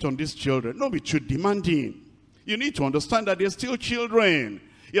strict on these children. Don't be too demanding. You need to understand that they're still children.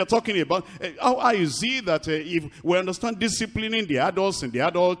 You're talking about how is it that if we understand disciplining the adults in the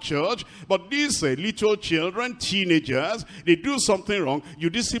adult church, but these little children, teenagers, they do something wrong,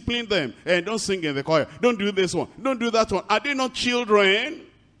 you discipline them. And don't sing in the choir. Don't do this one. Don't do that one. Are they not children?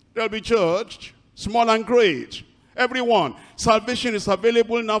 They'll be judged, small and great. Everyone. Salvation is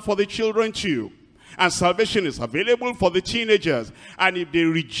available now for the children too. And salvation is available for the teenagers. And if they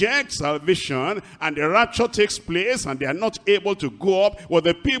reject salvation and the rapture takes place and they are not able to go up with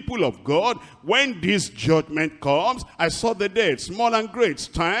the people of God, when this judgment comes, I saw the dead, small and great,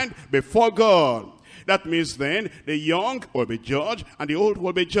 stand before God. That means then the young will be judged and the old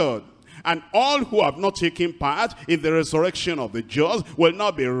will be judged. And all who have not taken part in the resurrection of the just will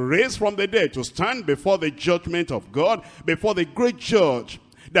now be raised from the dead to stand before the judgment of God, before the great judge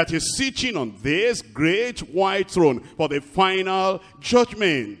that is sitting on this great white throne for the final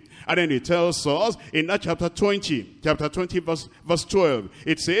judgment. And then it tells us in that chapter 20 verse 12,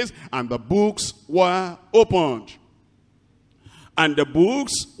 it says, and the books were opened. And the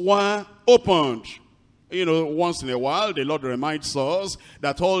books were opened. You know, once in a while, the Lord reminds us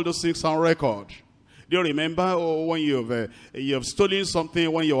that all those things are on record. Do you remember when you've stolen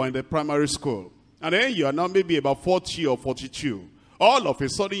something when you were in the primary school? And then you are now maybe about 40 or 42. All of a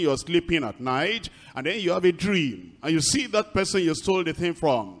sudden you're sleeping at night and then you have a dream. And you see that person you stole the thing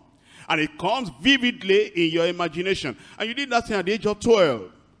from. And it comes vividly in your imagination. And you did that thing at the age of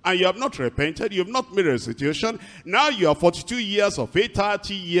 12. And you have not repented. You have not made restitution. Now you are 42 years of age,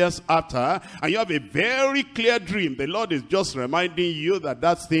 30 years after. And you have a very clear dream. The Lord is just reminding you that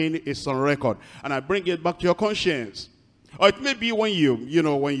that thing is on record. And I bring it back to your conscience. Or it may be when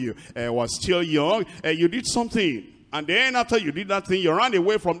you were still young, you did something. And then after you did that thing, you ran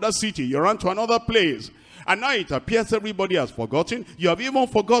away from that city. You ran to another place. And now it appears everybody has forgotten. You have even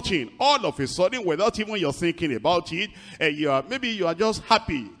forgotten. All of a sudden, without even you're thinking about it, maybe you are just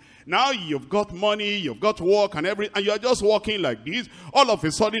happy. Now you've got money, you've got work and everything, and you're just walking like this. All of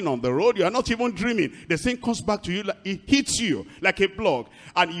a sudden on the road, you're not even dreaming. The thing comes back to you, like it hits you like a block.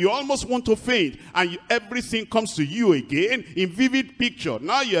 And you almost want to faint. And everything comes to you again in vivid picture.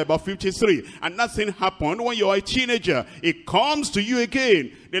 Now you're about 53, and nothing happened when you're a teenager. It comes to you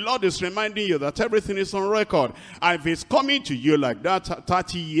again. The Lord is reminding you that everything is on record. And if it's coming to you like that,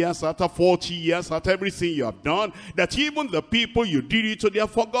 30 years, after 40 years, after everything you have done, that even the people you did it to, they are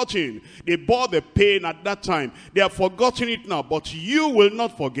forgotten. They bore the pain at that time. They have forgotten it now, but you will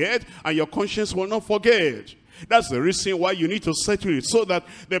not forget, and your conscience will not forget. That's the reason why you need to settle it, so that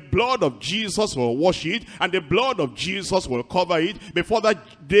the blood of Jesus will wash it, and the blood of Jesus will cover it before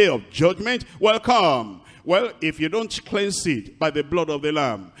that day of judgment will come. Well, if you don't cleanse it by the blood of the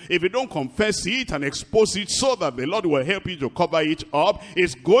Lamb, if you don't confess it and expose it so that the Lord will help you to cover it up,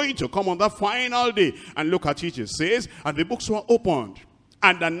 it's going to come on that final day. And look at it, it says, and the books were opened.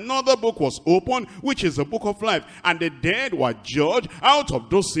 And another book was opened, which is the book of life. And the dead were judged out of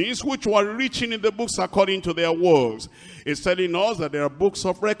those things which were written in the books according to their works. It's telling us that there are books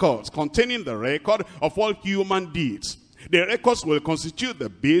of records containing the record of all human deeds. The records will constitute the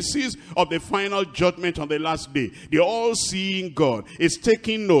basis of the final judgment on the last day. The all-seeing God is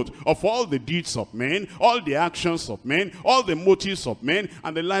taking note of all the deeds of men, all the actions of men, all the motives of men,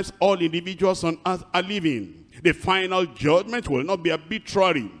 and the lives all individuals on earth are living. The final judgment will not be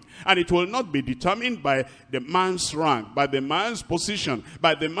arbitrary, and it will not be determined by the man's rank, by the man's position,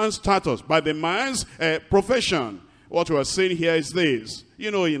 by the man's status, by the man's profession. What we are saying here is this. You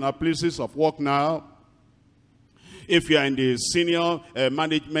know, in our places of work now, if you are in the senior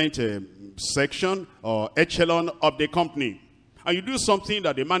management section or echelon of the company, and you do something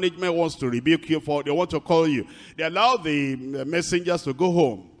that the management wants to rebuke you for, they want to call you, they allow the messengers to go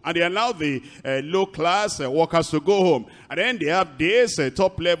home, and they allow the low-class workers to go home. And then they have this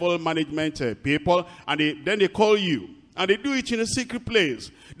top-level management people, and then they call you. And they do it in a secret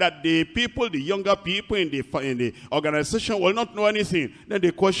place, that the people, the younger people in the organization will not know anything. Then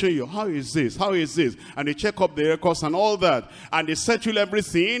they question you, how is this? How is this? And they check up the records and all that. And they settle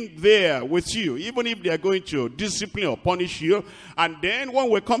everything there with you, even if they are going to discipline or punish you. And then when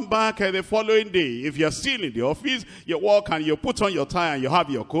we come back the following day, if you're still in the office, you walk and you put on your tie and you have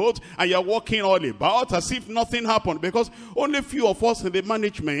your coat, and you're walking all about as if nothing happened, because only few of us in the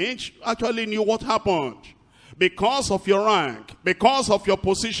management actually knew what happened. Because of your rank, because of your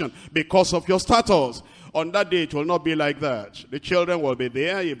position, because of your status. On that day, it will not be like that. The children will be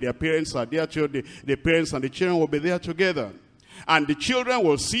there. If their parents are there, the parents and the children will be there together. And the children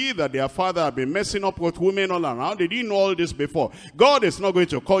will see that their father has been messing up with women all around. They didn't know all this before. God is not going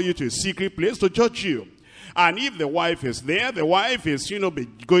to call you to a secret place to judge you. And if the wife is there, the wife is,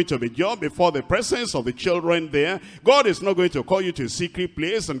 going to be judged before the presence of the children there. God is not going to call you to a secret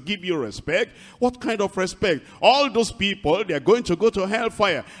place and give you respect. What kind of respect? All those people, they are going to go to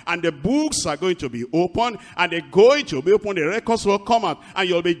hellfire. And the books are going to be open. And they're going to be open. The records will come out. And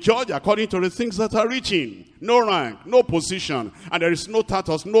you'll be judged according to the things that are written. No rank, no position. And there is no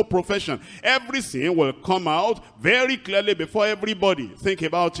status, no profession. Everything will come out very clearly before everybody. Think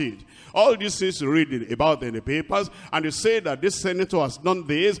about it. All these things you read about in the papers, and you say that this senator has done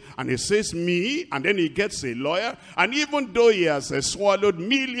this, and he says me, and then he gets a lawyer, and even though he has swallowed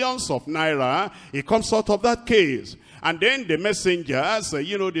millions of naira, he comes out of that case. And then the messengers,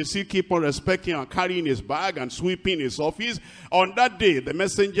 they still keep on respecting and carrying his bag and sweeping his office. On that day, the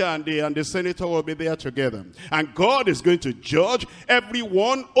messenger and the senator will be there together. And God is going to judge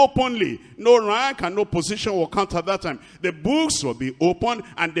everyone openly. No rank and no position will count at that time. The books will be open,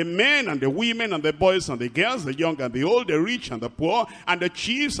 and the men and the women and the boys and the girls, the young and the old, the rich and the poor, and the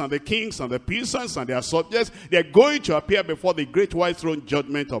chiefs and the kings and the peasants and their subjects, they're going to appear before the great white throne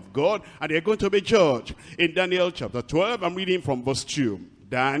judgment of God, and they're going to be judged. In Daniel chapter 12, I'm reading from verse 2.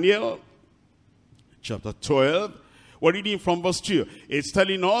 Daniel chapter 12, we're reading from verse 2. It's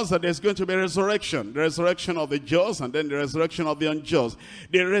telling us that there's going to be a resurrection. The resurrection of the just, and then the resurrection of the unjust.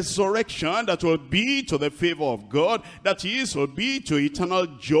 The resurrection that will be to the favor of God, that is, will be to eternal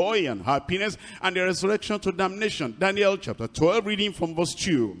joy and happiness, and the resurrection to damnation. Daniel chapter 12, reading from verse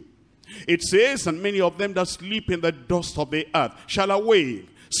 2. It says, and many of them that sleep in the dust of the earth shall awake,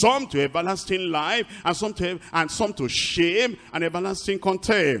 some to everlasting life, and some to shame and everlasting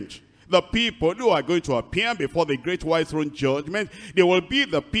contempt. The people who are going to appear before the great white throne judgment, they will be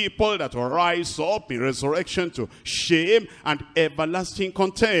the people that will rise up in resurrection to shame and everlasting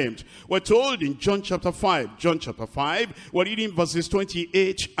contempt. We're told in John chapter 5. John chapter 5, we're reading verses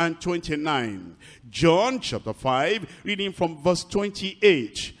 28 and 29. John chapter 5, reading from verse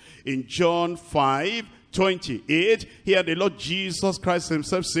 28. In John 5, 28, here the Lord Jesus Christ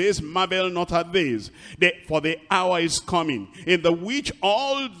himself says, marvel not at this, for the hour is coming, in the which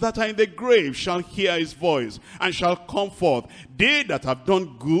all that are in the grave shall hear his voice, and shall come forth, they that have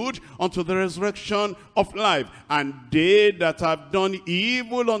done good unto the resurrection of life, and they that have done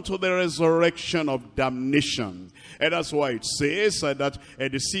evil unto the resurrection of damnation. And that's why it says that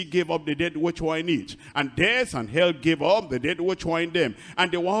the sea gave up the dead which were in it, and death and hell gave up the dead which were in them,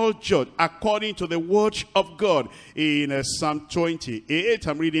 and they were all judged according to the word of God. In Psalm 28,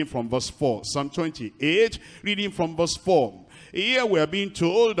 I'm reading from verse 4. Psalm 28, reading from verse 4. Here we are being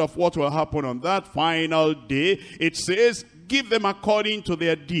told of what will happen on that final day. It says, give them according to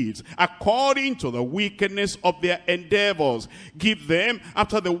their deeds, according to the wickedness of their endeavors. Give them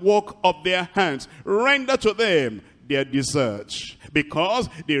after the work of their hands. Render to them their deserts, because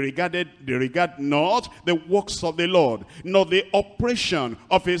they regard not the works of the Lord, nor the operation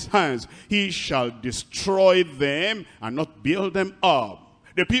of his hands. He shall destroy them and not build them up.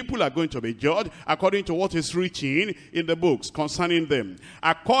 The people are going to be judged according to what is written in the books concerning them,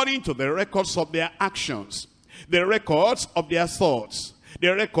 according to the records of their actions, the records of their thoughts,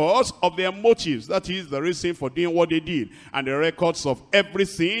 the records of their motives, that is the reason for doing what they did, and the records of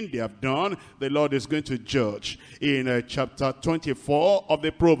everything they have done. The Lord is going to judge in chapter 24 of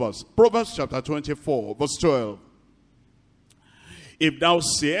the Proverbs. Proverbs chapter 24, verse 12. If thou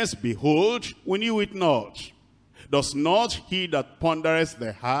sayest, behold, we knew it not, does not he that pondereth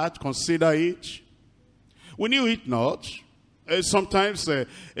the heart consider it? We knew it not. Sometimes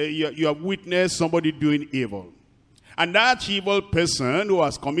you have witnessed somebody doing evil, and that evil person who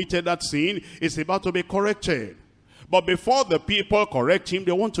has committed that sin is about to be corrected. But before the people correct him,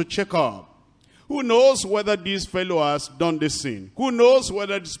 they want to check up. Who knows whether this fellow has done this sin? Who knows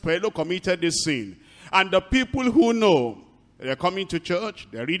whether this fellow committed this sin? And the people who know, they're coming to church,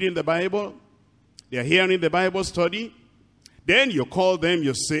 they're reading the Bible, they're hearing the Bible study. Then you call them,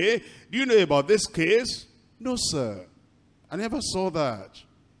 you say, do you know about this case? No, sir, I never saw that.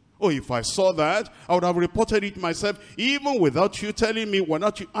 Oh, if I saw that, I would have reported it myself, even without you telling me,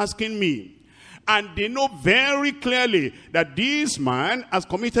 without you asking me. And they know very clearly that this man has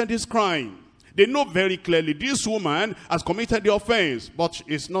committed this crime. They know very clearly this woman has committed the offense, but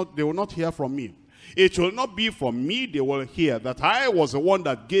it's not, they will not hear from me. It will not be from me they will hear that I was the one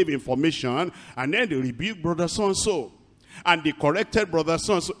that gave information, and then they rebuke brother so-and-so, and they corrected brother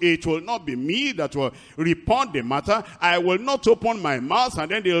so-and-so. It will not be me that will report the matter. I will not open my mouth,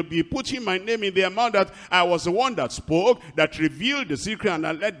 and then they will be putting my name in their mouth that I was the one that spoke, that revealed the secret, and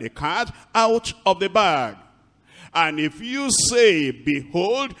I let the cat out of the bag. And if you say,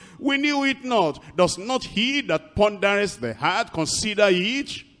 behold, we knew it not, does not he that pondereth the heart consider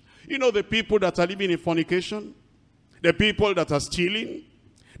it? You know, the people that are living in fornication, the people that are stealing,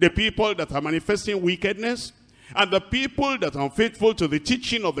 the people that are manifesting wickedness, and the people that are unfaithful to the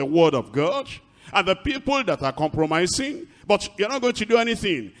teaching of the word of God, and the people that are compromising, but you're not going to do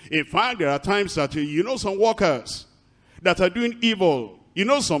anything. In fact, there are times that you know some workers that are doing evil. You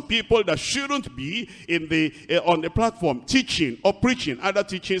know some people that shouldn't be in on the platform teaching or preaching, either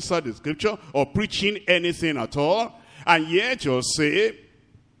teaching inside the scripture or preaching anything at all. And yet you'll say,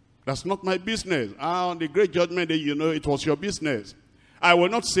 that's not my business. On the great judgment day, you know it was your business. I will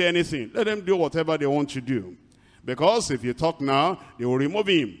not say anything. Let them do whatever they want to do. Because if you talk now, they will remove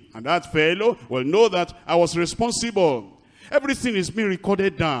him. And that fellow will know that I was responsible. Everything is being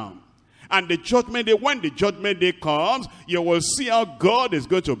recorded down. And the judgment day, when the judgment day comes, you will see how God is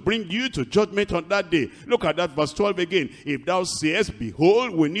going to bring you to judgment on that day. Look at that verse 12 again. If thou sayest,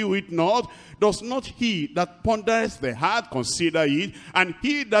 behold, we knew it not, does not he that pondereth the heart consider it? And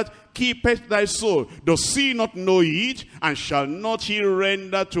he that keepeth thy soul, does he not know it? And shall not he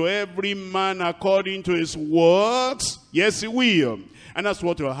render to every man according to his works? Yes, he will. And that's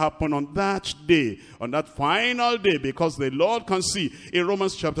what will happen on that day, on that final day, because the Lord can see. In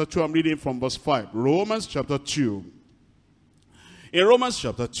Romans chapter 2, I'm reading from verse 5. Romans chapter 2. In Romans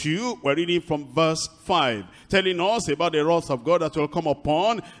chapter 2, we're reading from verse 5, telling us about the wrath of God that will come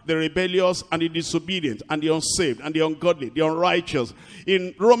upon the rebellious and the disobedient and the unsaved and the ungodly, the unrighteous.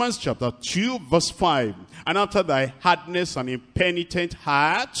 In Romans chapter 2, verse 5, and after thy hardness and impenitent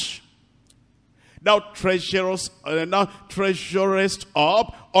heart, thou treasurest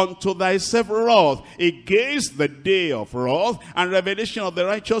up unto thyself wrath against the day of wrath and revelation of the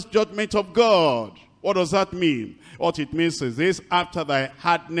righteous judgment of God. What does that mean? What it means is this: after thy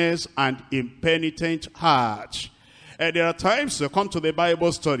hardness and impenitent heart. There are times you come to the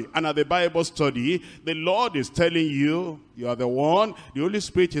Bible study, and at the Bible study, the Lord is telling you, you are the one the Holy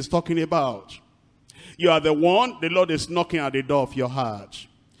Spirit is talking about. You are the one the Lord is knocking at the door of your heart.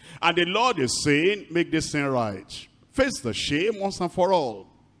 And the Lord is saying, make this thing right. Face the shame once and for all.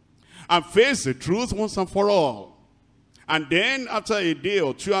 And face the truth once and for all. And then after a day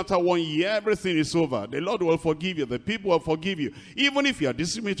or two, after 1 year, everything is over. The Lord will forgive you. The people will forgive you. Even if you are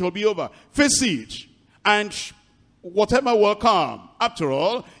deceived, it will be over. Face it. And whatever will come. After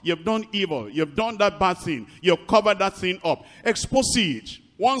all, you've done evil. You've done that bad thing. You've covered that thing up. Expose it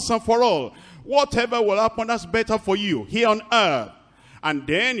once and for all. Whatever will happen, that's better for you here on earth. And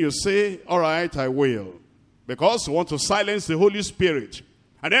then you say, all right, I will. Because you want to silence the Holy Spirit.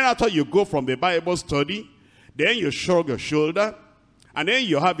 And then after you go from the Bible study, then you shrug your shoulder. And then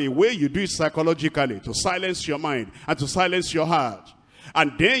you have a way you do it psychologically to silence your mind and to silence your heart.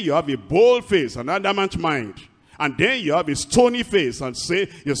 And then you have a bold face, an adamant mind. And then you have a stony face and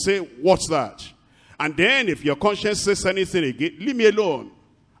you say, what's that? And then if your conscience says anything again, leave me alone.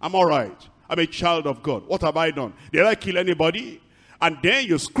 I'm all right. I'm a child of God. What have I done? Did I kill anybody? And then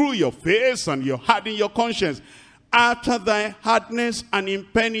you screw your face and you harden your conscience. After thy hardness and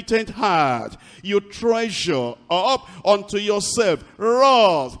impenitent heart, you treasure up unto yourself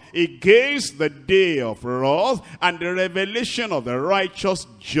wrath against the day of wrath and the revelation of the righteous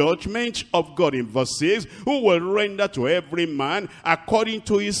judgment of God. In verse 6, who will render to every man according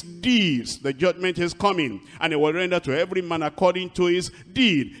to his deeds. The judgment is coming, and he will render to every man according to his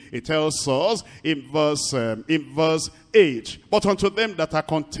deed. It tells us in verse 8, but unto them that are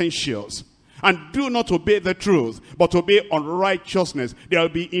contentious, and do not obey the truth, but obey unrighteousness, there will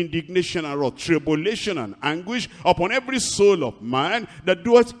be indignation and wrath, tribulation and anguish upon every soul of man that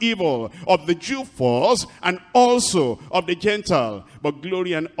doeth evil, of the Jew first, and also of the Gentile. But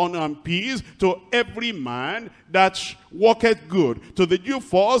glory and honor and peace to every man that walketh good, to the Jew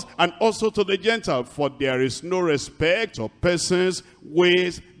first, and also to the Gentile. For there is no respect of persons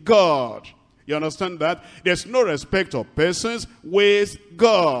with God. You understand that? There's no respect of persons with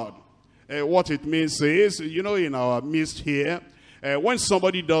God. What it means is, you know, in our midst here, when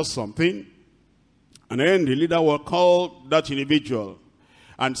somebody does something, and then the leader will call that individual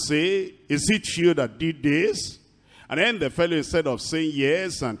and say, is it you that did this? And then the fellow, instead of saying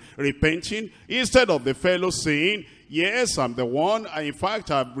yes and repenting, instead of the fellow saying, yes, I'm the one, in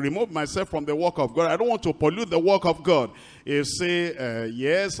fact, I've removed myself from the work of God, I don't want to pollute the work of God. You say,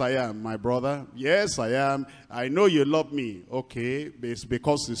 yes, I am, my brother. Yes, I am. I know you love me. Okay, it's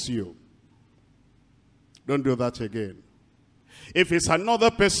because it's you. Don't do that again. If it's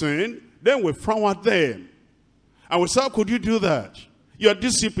another person, then we frown at them. And we say, how could you do that? You're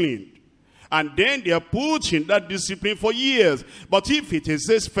disciplined. And then they are put in that discipline for years. But if it is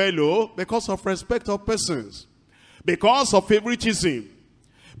this fellow, because of respect of persons, because of favoritism,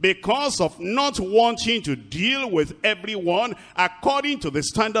 because of not wanting to deal with everyone according to the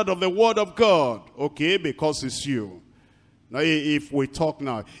standard of the word of God, okay, because it's you. Now, if we talk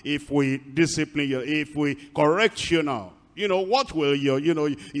now, if we discipline you, if we correct you now, you know, what will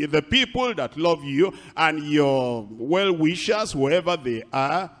the people that love you and your well-wishers, whoever they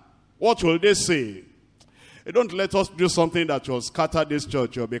are, what will they say? Don't let us do something that will scatter this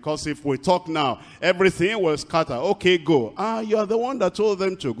church, because if we talk now, everything will scatter. Okay, go. You are the one that told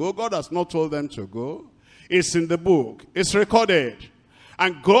them to go. God has not told them to go. It's in the book. It's recorded.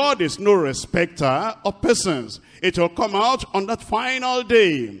 And God is no respecter of persons. It will come out on that final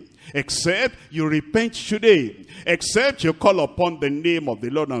day. Except you repent today. Except you call upon the name of the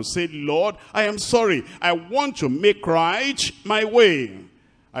Lord and say, Lord, I am sorry. I want to make right my way.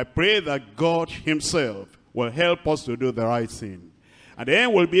 I pray that God himself will help us to do the right thing. And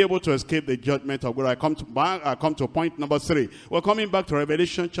then we'll be able to escape the judgment of God. I come to point number 3. We're coming back to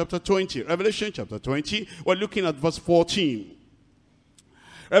Revelation chapter 20. Revelation chapter 20, we're looking at verse 14.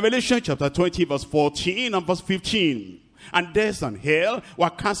 Revelation chapter 20, verse 14 and verse 15. And death and hell were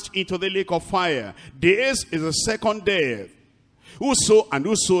cast into the lake of fire. This is the second death.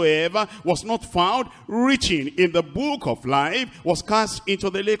 Whosoever was not found written in the book of life was cast into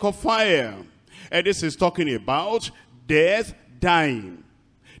the lake of fire. And this is talking about death dying.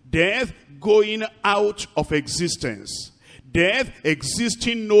 Death going out of existence. Death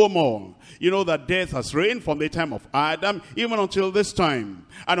existing no more. You know that death has reigned from the time of Adam even until this time.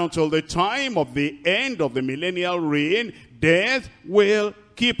 And until the time of the end of the millennial reign, death will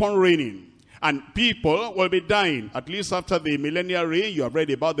keep on reigning. And people will be dying. At least after the millennial reign, you have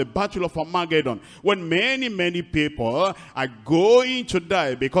read about the battle of Armageddon. When many, many people are going to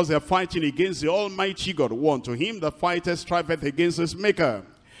die because they are fighting against the Almighty God. One, to him that fighteth striveth against his maker.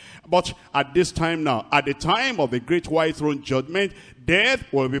 But at this time now, at the time of the great white throne judgment, death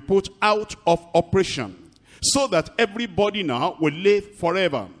will be put out of operation, so that everybody now will live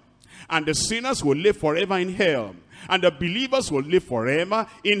forever. And the sinners will live forever in hell. And the believers will live forever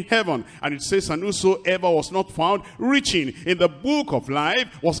in heaven. And it says, and whosoever was not found written in the book of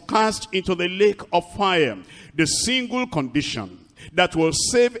life was cast into the lake of fire. The single condition that will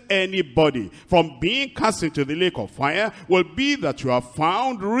save anybody from being cast into the lake of fire will be that you are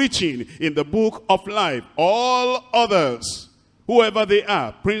found written in the book of life. All others, whoever they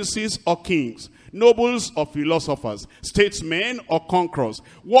are, princes or kings, nobles or philosophers, statesmen or conquerors,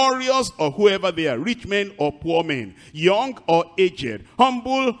 warriors or whoever they are, rich men or poor men, young or aged,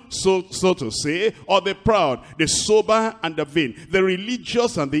 humble, so to say, or the proud, the sober and the vain, the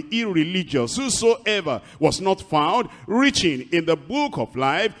religious and the irreligious, whosoever was not found written in the book of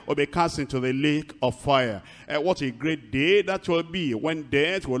life will be cast into the lake of fire. What a great day that will be when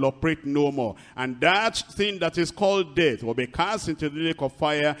death will operate no more. And that thing that is called death will be cast into the lake of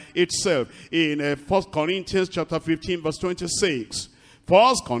fire itself. In 1 Corinthians chapter 15 verse 26.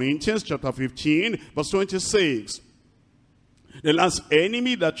 1 Corinthians chapter 15 verse 26. The last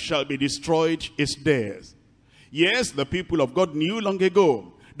enemy that shall be destroyed is death. Yes, the people of God knew long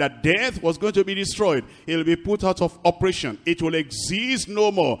ago that death was going to be destroyed. It will be put out of operation. It will exist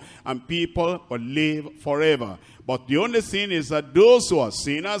no more. And people will live forever. But the only thing is that those who are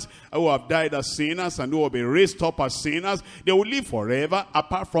sinners, who have died as sinners, and who will be raised up as sinners, they will live forever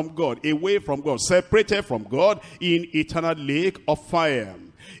apart from God, away from God, separated from God in eternal lake of fire.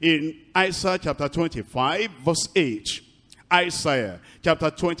 In Isaiah chapter 25 verse 8. Isaiah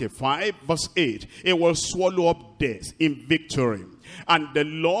chapter 25 verse 8. It will swallow up death in victory. And the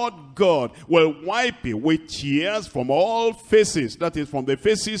Lord God will wipe away tears from all faces. That is, from the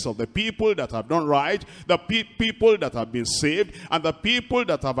faces of the people that have done right, the people that have been saved, and the people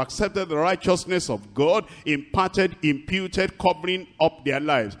that have accepted the righteousness of God, imputed, covering up their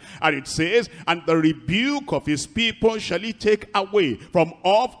lives. And it says, and the rebuke of his people shall he take away from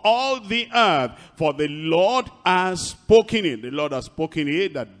off all the earth. For the Lord has spoken it. The Lord has spoken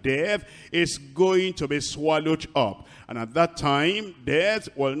it that death is going to be swallowed up. And at that time, death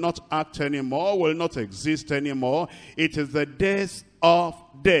will not act anymore, will not exist anymore. It is the death of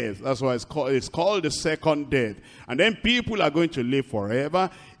death. That's why it's called the second death. And then people are going to live forever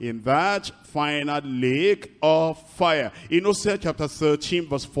in that final lake of fire. In Hosea chapter 13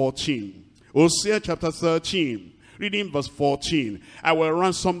 verse 14. Hosea chapter 13, reading verse 14. I will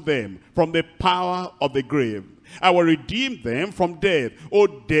ransom them from the power of the grave. I will redeem them from death. O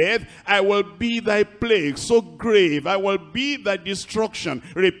death, I will be thy plague, so grave. I will be thy destruction.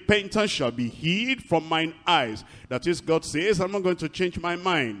 Repentance shall be hid from mine eyes. That is, God says, I'm not going to change my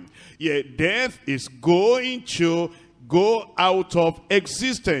mind. Yeah, death is going to go out of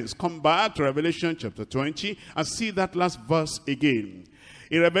existence. Come back to Revelation chapter 20 and see that last verse again.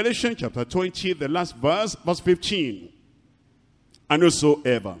 In Revelation chapter 20, the last verse, verse 15. And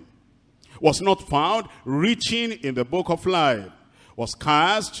whosoever was not found written in the book of life was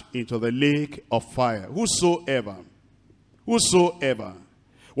cast into the lake of fire. Whosoever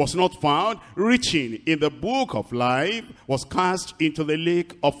was not found written in the book of life was cast into the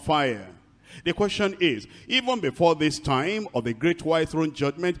lake of fire. The question is, even before this time of the great white throne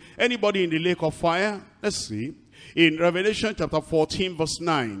judgment, anybody in the lake of fire? Let's see. In Revelation chapter 14 verse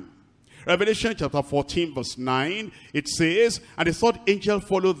 9. Revelation chapter 14 verse 9, it says, and the third angel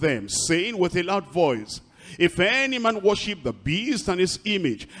followed them, saying with a loud voice, if any man worship the beast and his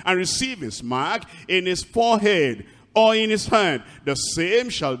image, and receive his mark in his forehead or in his hand, the same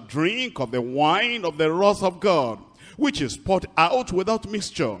shall drink of the wine of the wrath of God, which is poured out without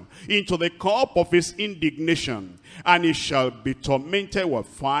mixture into the cup of his indignation. And he shall be tormented with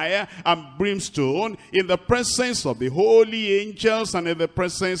fire and brimstone in the presence of the holy angels and in the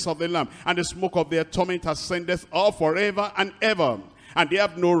presence of the Lamb. And the smoke of their torment ascendeth up forever and ever. And they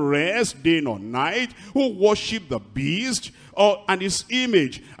have no rest day nor night, who worship the beast and his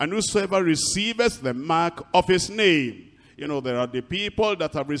image, and whosoever receiveth the mark of his name. You know, there are the people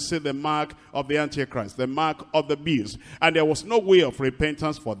that have received the mark of the Antichrist, the mark of the beast. And there was no way of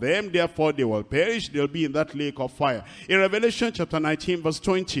repentance for them. Therefore, they will perish. They'll be in that lake of fire. In Revelation chapter 19, verse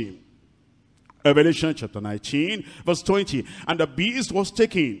 20. Revelation chapter 19, verse 20. And the beast was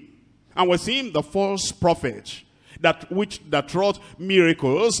taken, and with him the false prophet, that wrought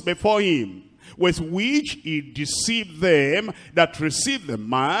miracles before him, with which he deceived them that received the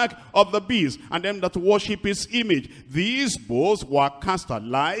mark of the beast, and them that worship his image. These both were cast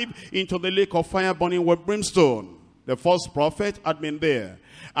alive into the lake of fire burning with brimstone. The false prophet had been there,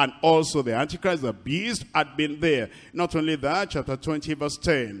 and also the Antichrist, the beast, had been there. Not only that, chapter 20 verse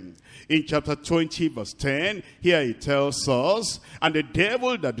 10. In chapter 20 verse 10, here it tells us, and the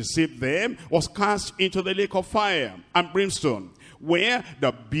devil that deceived them was cast into the lake of fire and brimstone, where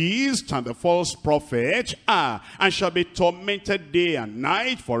the beast and the false prophet are, and shall be tormented day and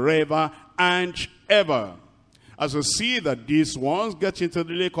night forever and ever. As you see that these ones get into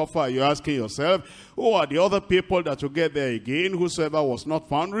the lake of fire, you're asking yourself, who are the other people that will get there again? Whosoever was not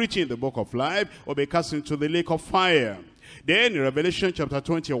found written in the book of life will be cast into the lake of fire. Then in Revelation chapter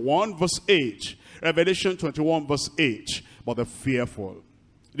 21 verse 8, Revelation 21 verse 8, but the fearful,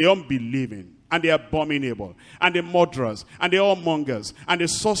 the unbelieving, and the abominable, and the murderers, and the whoremongers, and the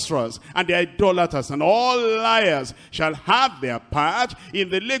sorcerers, and the idolaters, and all liars shall have their part in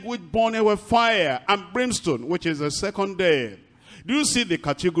the lake which burneth with fire and brimstone, which is the second death. Do you see the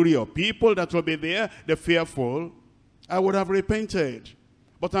category of people that will be there? The fearful. I would have repented,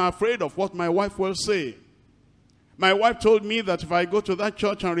 but I'm afraid of what my wife will say. My wife told me that if I go to that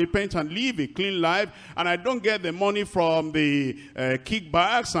church and repent and live a clean life, and I don't get the money from the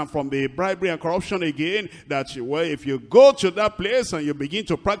kickbacks and from the bribery and corruption again, that, well, if you go to that place and you begin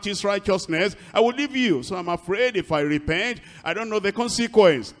to practice righteousness, I will leave you. So I'm afraid if I repent, I don't know the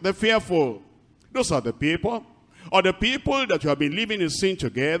consequence. The fearful. Those are the people. Or the people that you have been living in sin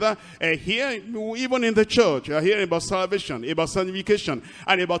together, here, even in the church, you are hearing about salvation, about sanctification,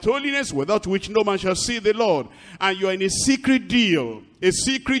 and about holiness, without which no man shall see the Lord. And you are in a secret deal, a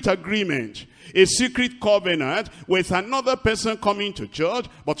secret agreement, a secret covenant with another person coming to church,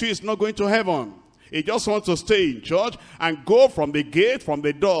 but he is not going to heaven. He just wants to stay in church and go from the gate, from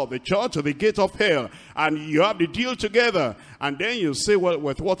the door of the church to the gate of hell. And you have the deal together. And then you say, well,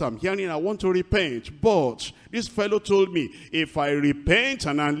 with what I'm hearing, I want to repent. But this fellow told me, if I repent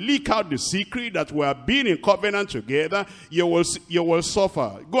and I leak out the secret that we have been in covenant together, you will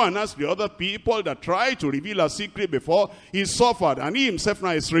suffer. Go and ask the other people that tried to reveal a secret before. He suffered. And he himself now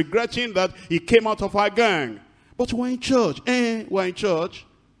is regretting that he came out of our gang. But we're in church. We're in church.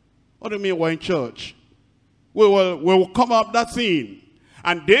 What do you mean we're in church? We will come up that thing.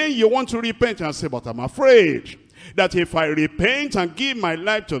 And then you want to repent and say, but I'm afraid that if I repent and give my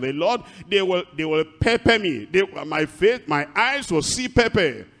life to the Lord, they will pepper me. My eyes will see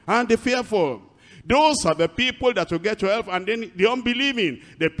pepper. And the fearful. Those are the people that will get to hell. And then the unbelieving.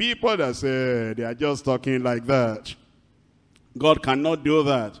 The people that say, they are just talking like that. God cannot do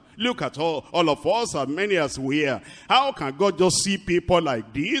that. Look at all of us, as many as we are. How can God just see people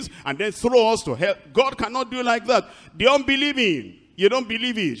like this and then throw us to hell? God cannot do like that. The unbelieving. You don't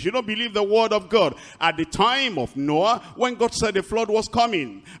believe it. You don't believe the word of God. At the time of Noah, when God said the flood was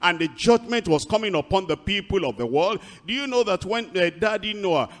coming and the judgment was coming upon the people of the world, do you know that when Daddy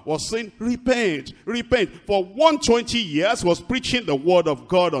Noah was saying, repent, repent, for 120 years was preaching the word of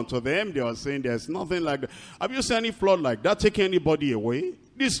God unto them, they were saying there's nothing like that. Have you seen any flood like that taking anybody away?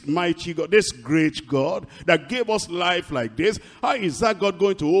 This mighty God, this great God that gave us life like this, how is that God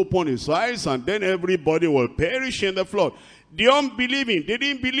going to open his eyes and then everybody will perish in the flood? The unbelieving, they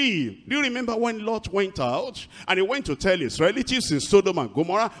didn't believe. Do you remember when Lot went out and he went to tell his relatives in Sodom and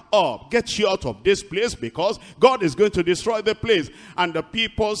Gomorrah, oh, get you out of this place because God is going to destroy the place. And the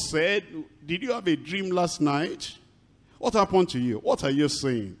people said, did you have a dream last night? What happened to you? What are you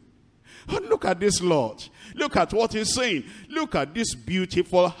saying? And look at this Lord. Look at what he's saying. Look at this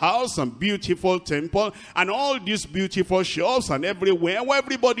beautiful house and beautiful temple and all these beautiful shops and everywhere where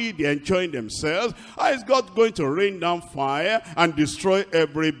everybody, they're enjoying themselves. How is God going to rain down fire and destroy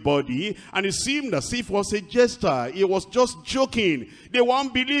everybody? And it seemed as if it was a jester. He was just joking. They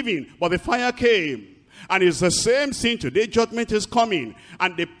weren't believing, but the fire came. And it's the same thing today. Judgment is coming.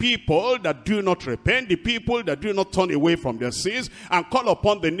 And the people that do not repent, the people that do not turn away from their sins and call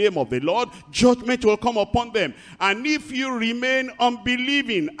upon the name of the Lord, judgment will come upon them. And if you remain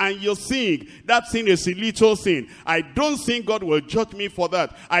unbelieving and you think that sin is a little sin, I don't think God will judge me for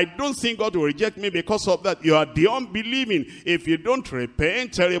that. I don't think God will reject me because of that. You are the unbelieving. If you don't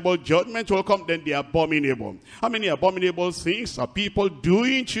repent, terrible judgment will come. Then the abominable. How many abominable things are people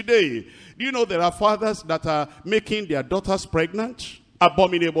doing today? Do you know there are fathers that are making their daughters pregnant?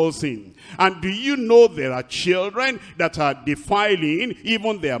 Abominable sin. And do you know there are children that are defiling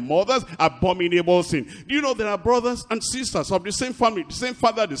even their mothers? Abominable sin. Do you know there are brothers and sisters of the same family, the same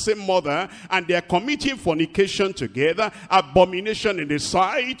father, the same mother, and they are committing fornication together? Abomination in the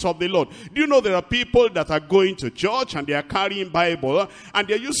sight of the Lord. Do you know there are people that are going to church and they are carrying Bible and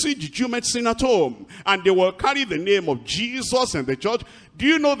they are using Judgement sin at home, and they will carry the name of Jesus in the church? Do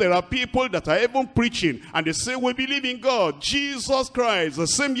you know there are people that are even preaching and they say, we believe in God, Jesus Christ, the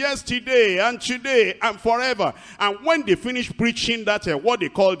same yesterday and today and forever. And when they finish preaching that what they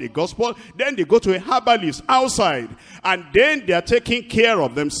call the gospel, then they go to a herbalist outside. And then they are taking care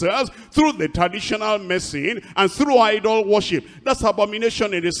of themselves through the traditional medicine and through idol worship. That's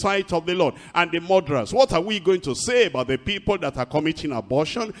abomination in the sight of the Lord. And the murderers, what are we going to say about the people that are committing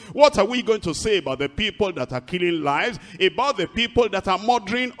abortion? What are we going to say about the people that are killing lives? About the people that are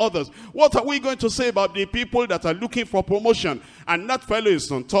murdering others? What are we going to say about the people that are looking for promotion? And that fellow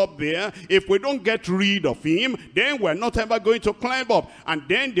is on top there. If we don't get rid of him, then we're not ever going to climb up. And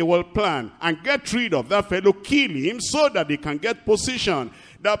then they will plan and get rid of that fellow, kill him so that they can get position.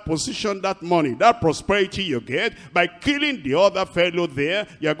 That position, that money, that prosperity you get by killing the other fellow there,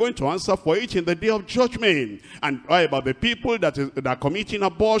 you're going to answer for it in the day of judgment. And how about the people that are committing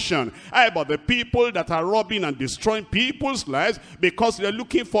abortion? How about the people that are robbing and destroying people's lives because they're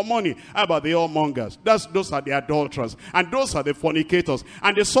looking for money? How about the whoremongers? Those are the adulterers. And those are the fornicators.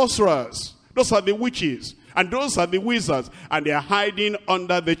 And the sorcerers. Those are the witches. And those are the wizards, and they are hiding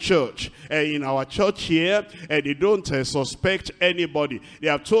under the church. In our church here, they don't suspect anybody. They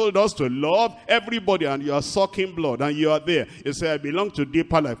have told us to love everybody, and you are sucking blood, and you are there. You say, I belong to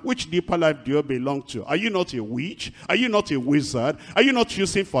deeper life. Which deeper life do you belong to? Are you not a witch? Are you not a wizard? Are you not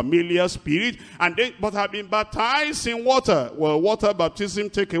using familiar spirit? And then, but have been baptized in water. Well, water baptism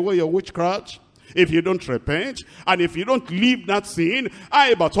take away your witchcraft? If you don't repent, and if you don't leave that sin,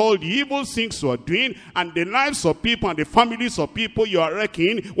 about all the evil things you are doing, and the lives of people and the families of people you are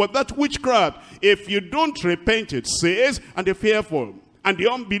wrecking with that witchcraft. If you don't repent, it says, and the fearful, and the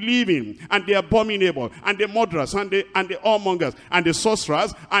unbelieving, and the abominable, and the murderers, and the whoremongers, and the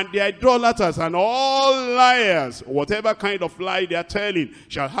sorcerers, and the idolaters, and all liars, whatever kind of lie they are telling,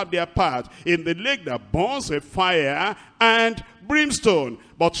 shall have their part in the lake that burns with fire and brimstone.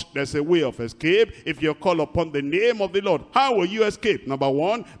 But there's a way of escape if you call upon the name of the Lord. How will you escape? Number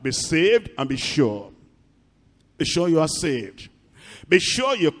one, be saved and be sure. Be sure you are saved. Be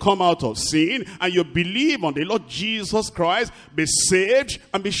sure you come out of sin and you believe on the Lord Jesus Christ. Be saved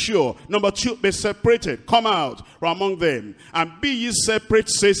and be sure. Number two, be separated. Come out from among them. And be ye separate,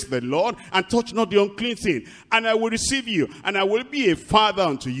 says the Lord, and touch not the unclean thing. And I will receive you, and I will be a father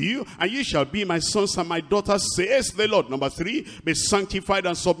unto you, and you shall be my sons and my daughters, says the Lord. Number three, be sanctified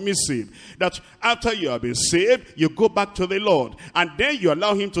and submissive. That after you have been saved, you go back to the Lord. And then you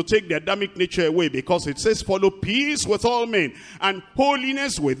allow him to take the Adamic nature away, because it says, follow peace with all men, and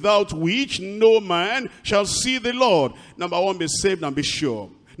holiness, without which no man shall see the Lord. Number one, be saved and be sure.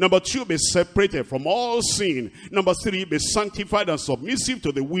 Number two, be separated from all sin. Number three, be sanctified and submissive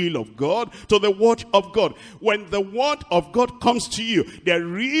to the will of God, to the word of God. When the word of God comes to you,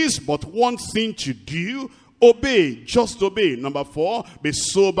 there is but one thing to do. Obey, just obey. Number four, be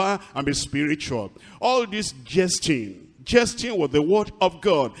sober and be spiritual. All this jesting with the word of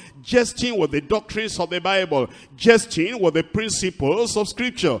God, jesting with the doctrines of the Bible, jesting with the principles of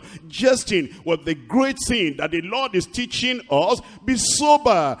Scripture, jesting with the great thing that the Lord is teaching us. Be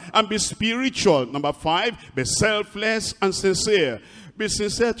sober and be spiritual. Number five, be selfless and sincere. Be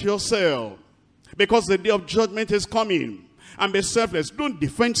sincere to yourself, because the day of judgment is coming. And be selfless. Don't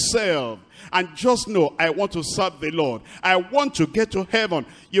defend self. And just know, I want to serve the Lord. I want to get to heaven.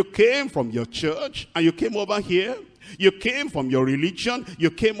 You came from your church and you came over here. You came from your religion.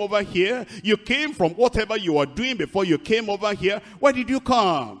 You came over here. You came from whatever you were doing before you came over here. Why did you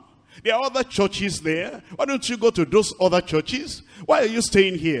come? There are other churches there. Why don't you go to those other churches? Why are you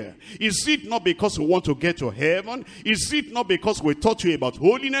staying here? Is it not because we want to get to heaven? Is it not because we taught you about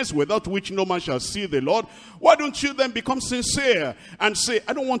holiness, without which no man shall see the Lord? Why don't you then become sincere and say,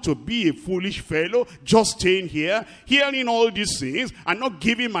 I don't want to be a foolish fellow, just staying here, hearing all these things, and not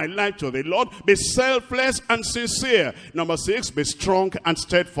giving my life to the Lord. Be selfless and sincere. Number six, be strong and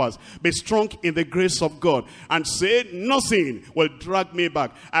steadfast. Be strong in the grace of God. And say, nothing will drag me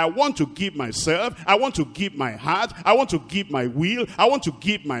back. I want to give myself. I want to give my heart. I want to give my will. I want to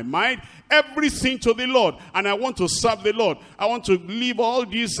give my mind, everything to the Lord. And I want to serve the Lord. I want to live all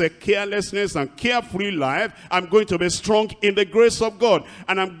this carelessness and carefree life. I'm going to be strong in the grace of God.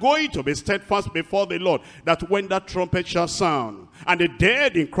 And I'm going to be steadfast before the Lord, that when that trumpet shall sound, and the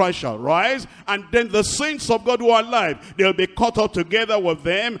dead in Christ shall rise, and then the saints of God who are alive, they'll be caught up together with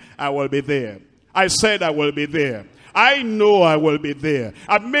them. I will be there. I said I will be there. I know I will be there.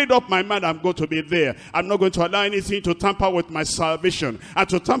 I've made up my mind I'm going to be there. I'm not going to allow anything to tamper with my salvation and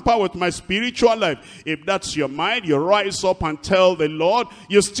to tamper with my spiritual life. If that's your mind, you rise up and tell the Lord.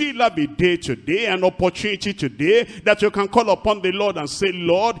 You still have a day today, an opportunity today, that you can call upon the Lord and say,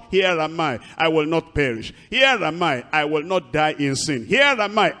 Lord, here am I will not perish. Here am I will not die in sin. Here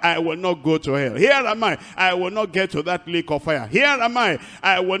am I will not go to hell. Here am I will not get to that lake of fire. Here am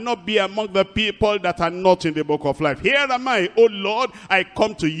I will not be among the people that are not in the book of life. Here am I, oh Lord, I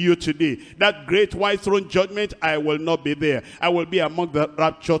come to you today. That great white throne judgment, I will not be there. I will be among the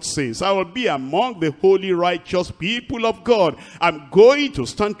raptured saints. I will be among the holy, righteous people of God. I'm going to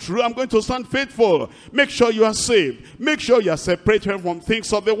stand true. I'm going to stand faithful. Make sure you are saved. Make sure you are separated from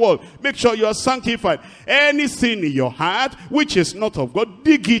things of the world. Make sure you are sanctified. Anything in your heart which is not of God,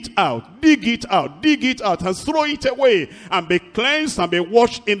 dig it out. Dig it out. Dig it out and throw it away. And be cleansed and be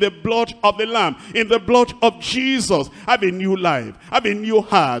washed in the blood of the Lamb. In the blood of Jesus. Have a new life. Have a new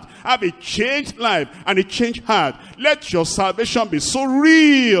heart. Have a changed life and a changed heart. Let your salvation be so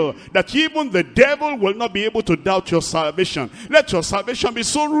real that even the devil will not be able to doubt your salvation. Let your salvation be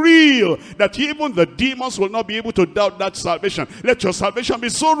so real that even the demons will not be able to doubt that salvation. Let your salvation be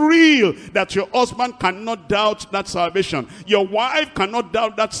so real that your husband cannot doubt that salvation. Your wife cannot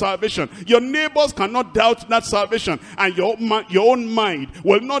doubt that salvation. Your neighbors cannot doubt that salvation. And your own mind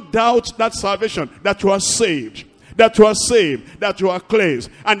will not doubt that salvation, that you are saved. That you are saved, that you are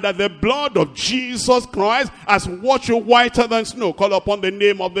cleansed, and that the blood of Jesus Christ has washed you whiter than snow. Call upon the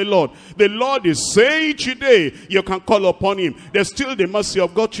name of the Lord. The Lord is saying today, you can call upon him. There's still the mercy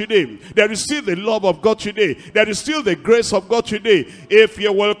of God today. There is still the love of God today. There is still the grace of God today. If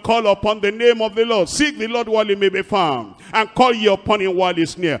you will call upon the name of the Lord, seek the Lord while he may be found, and call ye upon him while he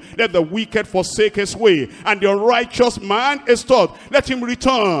is near. Let the wicked forsake his way, and the righteous man is taught. Let him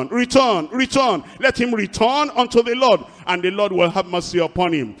return. Let him return unto the Lord, and the Lord will have mercy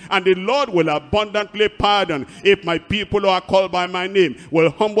upon him, and the Lord will abundantly pardon. If my people who are called by my name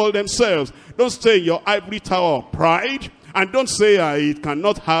will humble themselves. Don't stay in your ivory tower of pride. And don't say, it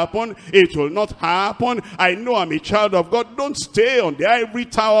cannot happen, it will not happen, I know I'm a child of God. Don't stay on the ivory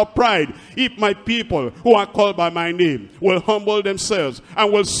tower of pride. If my people who are called by my name will humble themselves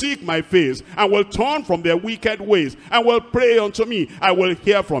and will seek my face and will turn from their wicked ways and will pray unto me, I will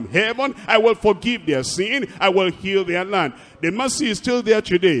hear from heaven, I will forgive their sin, I will heal their land. The mercy is still there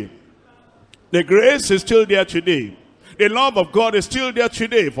today. The grace is still there today. The love of God is still there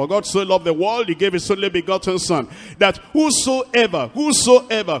today. For God so loved the world, he gave his only begotten son, that whosoever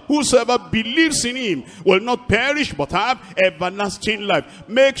believes in him will not perish but have everlasting life.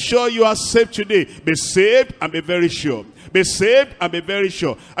 Make sure you are saved today. Be saved and be very sure. Be saved and be very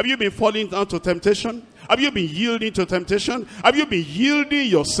sure. Have you been falling down to temptation? Have you been yielding to temptation? Have you been yielding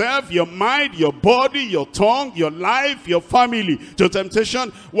yourself, your mind, your body, your tongue, your life, your family to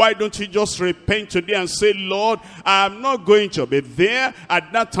temptation? Why don't you just repent today and say, Lord, I'm not going to be there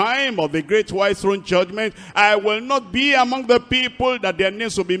at that time of the great white throne judgment. I will not be among the people that their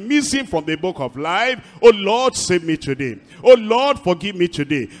names will be missing from the book of life. Oh Lord, save me today. Oh Lord, forgive me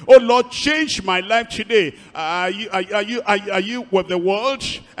today. Oh Lord, change my life today. Are you with the world?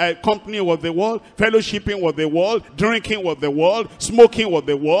 Company with the world? Fellowshipping with the world? Drinking with the world? Smoking with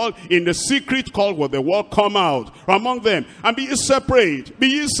the world? In the secret call with the world? Come out from among them and be ye separate. Be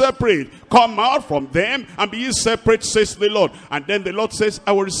ye separate. Come out from them and be ye separate, says the Lord. And then the Lord says,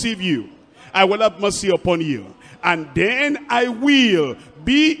 I will receive you. I will have mercy upon you. And then I will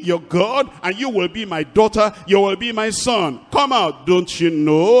be your God, and you will be my daughter, you will be my son. Come out. Don't you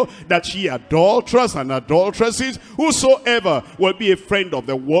know that ye adulterers and adulteresses, whosoever will be a friend of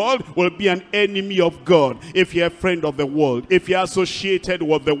the world will be an enemy of God. If you're a friend of the world, if you're associated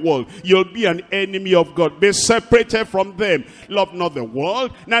with the world, you'll be an enemy of God. Be separated from them. Love not the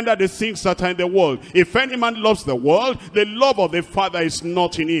world, neither the things that are in the world. If any man loves the world, the love of the Father is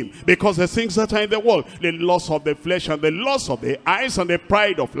not in him. Because the things that are in the world, the lust of the flesh and the lust of the eyes and the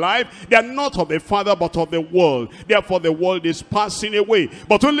pride of life, they are not of the Father but of the world. Therefore the world is passing away,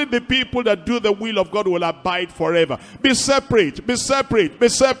 but only the people that do the will of God will abide forever. Be separate, be separate, be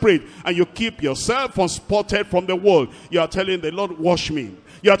separate, and you keep yourself unspotted from the world. You are telling the Lord, wash me.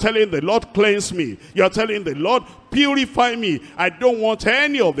 You are telling the Lord, cleanse me. You are telling the Lord, purify me. I don't want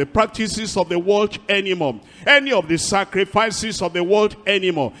any of the practices of the world anymore. Any of the sacrifices of the world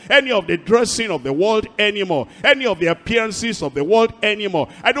anymore. Any of the dressing of the world anymore. Any of the appearances of the world anymore.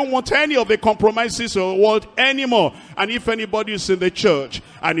 I don't want any of the compromises of the world anymore. And if anybody is in the church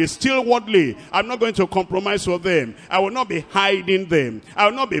and is still worldly, I'm not going to compromise with them. I will not be hiding them. I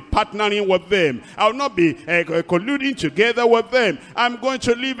will not be partnering with them. I will not be colluding together with them. I'm going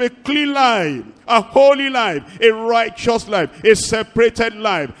to live a clean life. a holy life, a righteous life, a separated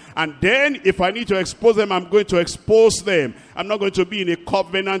life. And then if I need to expose them, I'm going to expose them. I'm not going to be in a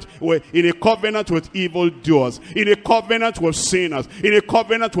covenant with evildoers, in a covenant with sinners, in a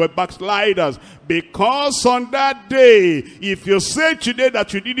covenant with backsliders. Because on that day, if you say today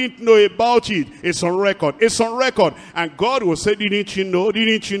that you didn't know about it, it's on record. It's on record. And God will say, didn't you know?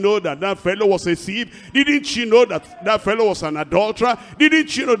 Didn't you know that that fellow was a thief? Didn't you know that that fellow was an adulterer?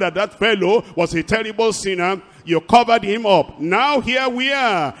 Didn't you know that that fellow was a terrible sinner? You covered him up. Now here we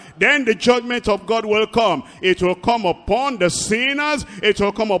are. Then the judgment of God will come. It will come upon the sinners. It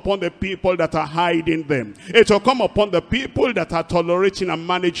will come upon the people that are hiding them. It will come upon the people that are tolerating and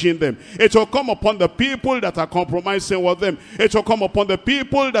managing them. It will come upon the people that are compromising with them. It will come upon the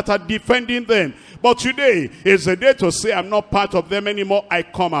people that are defending them. But today is the day to say, I'm not part of them anymore. I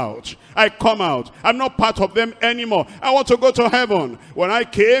come out. I come out. I'm not part of them anymore. I want to go to heaven. When I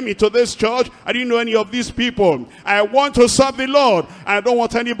came into this church, I didn't know any of these people. I want to serve the Lord. I don't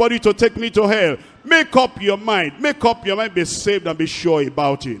want anybody to take me to hell. Make up your mind. Make up your mind. Be saved and be sure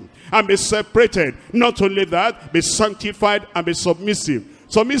about it. And be separated. Not only that, be sanctified and be submissive.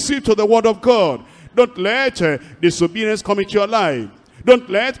 Submissive to the word of God. Don't let disobedience come into your life. Don't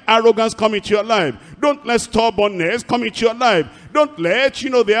let arrogance come into your life. Don't let stubbornness come into your life. Don't let,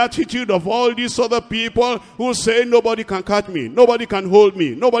 the attitude of all these other people who say nobody can catch me, nobody can hold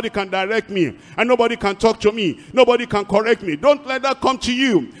me, nobody can direct me, and nobody can talk to me, nobody can correct me. Don't let that come to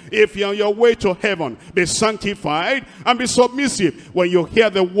you. If you're on your way to heaven, be sanctified and be submissive. When you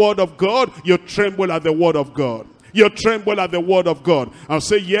hear the word of God, you tremble at the word of God. You tremble at the word of God and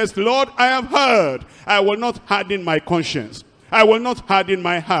say, yes, Lord, I have heard. I will not harden my conscience. I will not harden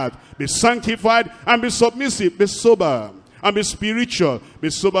my heart. Be sanctified and be submissive. Be sober and be spiritual. Be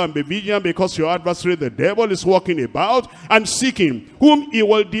sober and be vigilant, because your adversary, the devil, is walking about and seeking whom he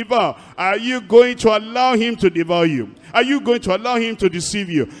will devour. Are you going to allow him to devour you? Are you going to allow him to deceive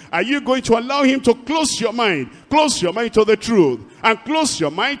you? Are you going to allow him to close your mind? Close your mind to the truth, and close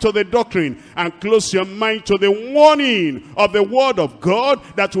your mind to the doctrine, and close your mind to the warning of the word of God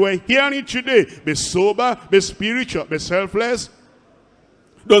that we're hearing today. Be sober, be spiritual, be selfless.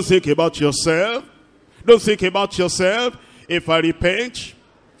 Don't think about yourself. Don't think about yourself. If I repent,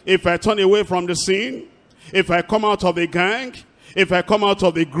 if I turn away from the sin, if I come out of the gang, if I come out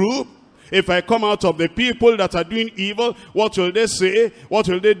of the group, if I come out of the people that are doing evil, what will they say? What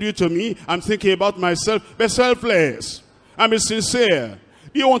will they do to me? I'm thinking about myself. Be selfless and be sincere.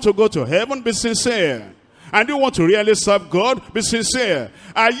 Do you want to go to heaven? Be sincere. And do you want to really serve God? Be sincere.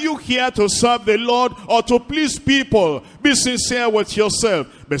 Are you here to serve the Lord or to please people? Be sincere with yourself.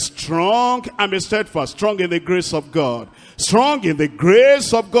 Be strong and be steadfast. Strong in the grace of God. Strong in the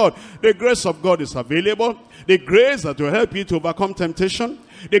grace of God. The grace of God is available. The grace that will help you to overcome temptation.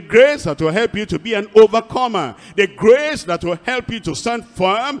 The grace that will help you to be an overcomer. The grace that will help you to stand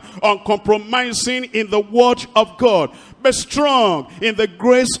firm, uncompromising in the word of God. Be strong in the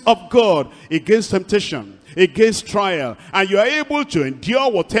grace of God against temptation, against trial, and you are able to endure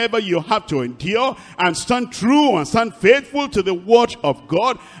whatever you have to endure, and stand true and stand faithful to the word of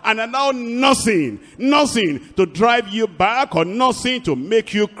God, and allow nothing to drive you back, or nothing to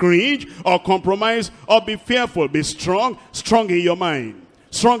make you cringe or compromise or be fearful. Be strong in your mind,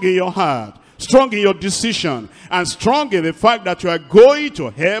 strong in your heart, strong in your decision, and strong in the fact that you are going to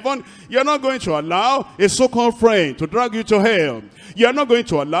heaven. You're not going to allow a so-called friend to drag you to hell. You're not going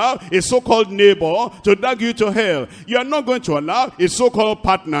to allow a so-called neighbor to drag you to hell. You're not going to allow a so-called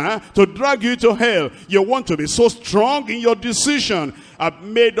partner to drag you to hell. You want to be so strong in your decision. I've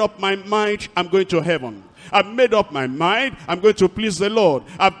made up my mind, I'm going to heaven. I've made up my mind, I'm going to please the Lord.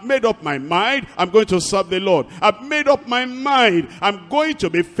 I've made up my mind, I'm going to serve the Lord. I've made up my mind, I'm going to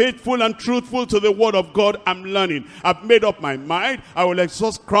be faithful and truthful to the word of God I'm learning. I've made up my mind, I will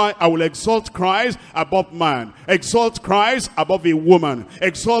exalt Christ above man. Exalt Christ above a woman.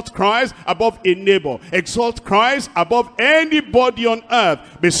 Exalt Christ above a neighbor. Exalt Christ above anybody on earth.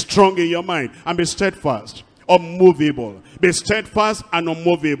 Be strong in your mind and be steadfast, unmovable. Be steadfast and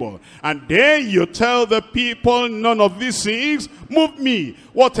unmovable. And then you tell the people, none of these things move me.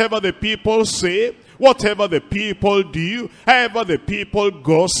 Whatever the people say, whatever the people do, however the people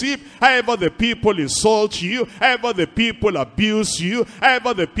gossip, however the people insult you, however the people abuse you,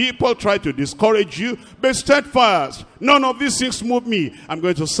 however the people try to discourage you, be steadfast. None of these things move me. I'm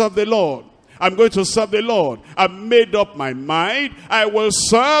going to serve the Lord. I'm going to serve the Lord. I've made up my mind. I will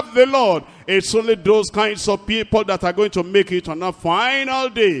serve the Lord. It's only those kinds of people that are going to make it on a final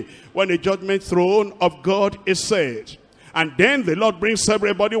day when the judgment throne of God is set. And then the Lord brings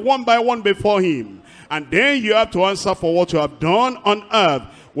everybody one by one before him. And then you have to answer for what you have done on earth.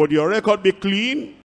 Would your record be clean?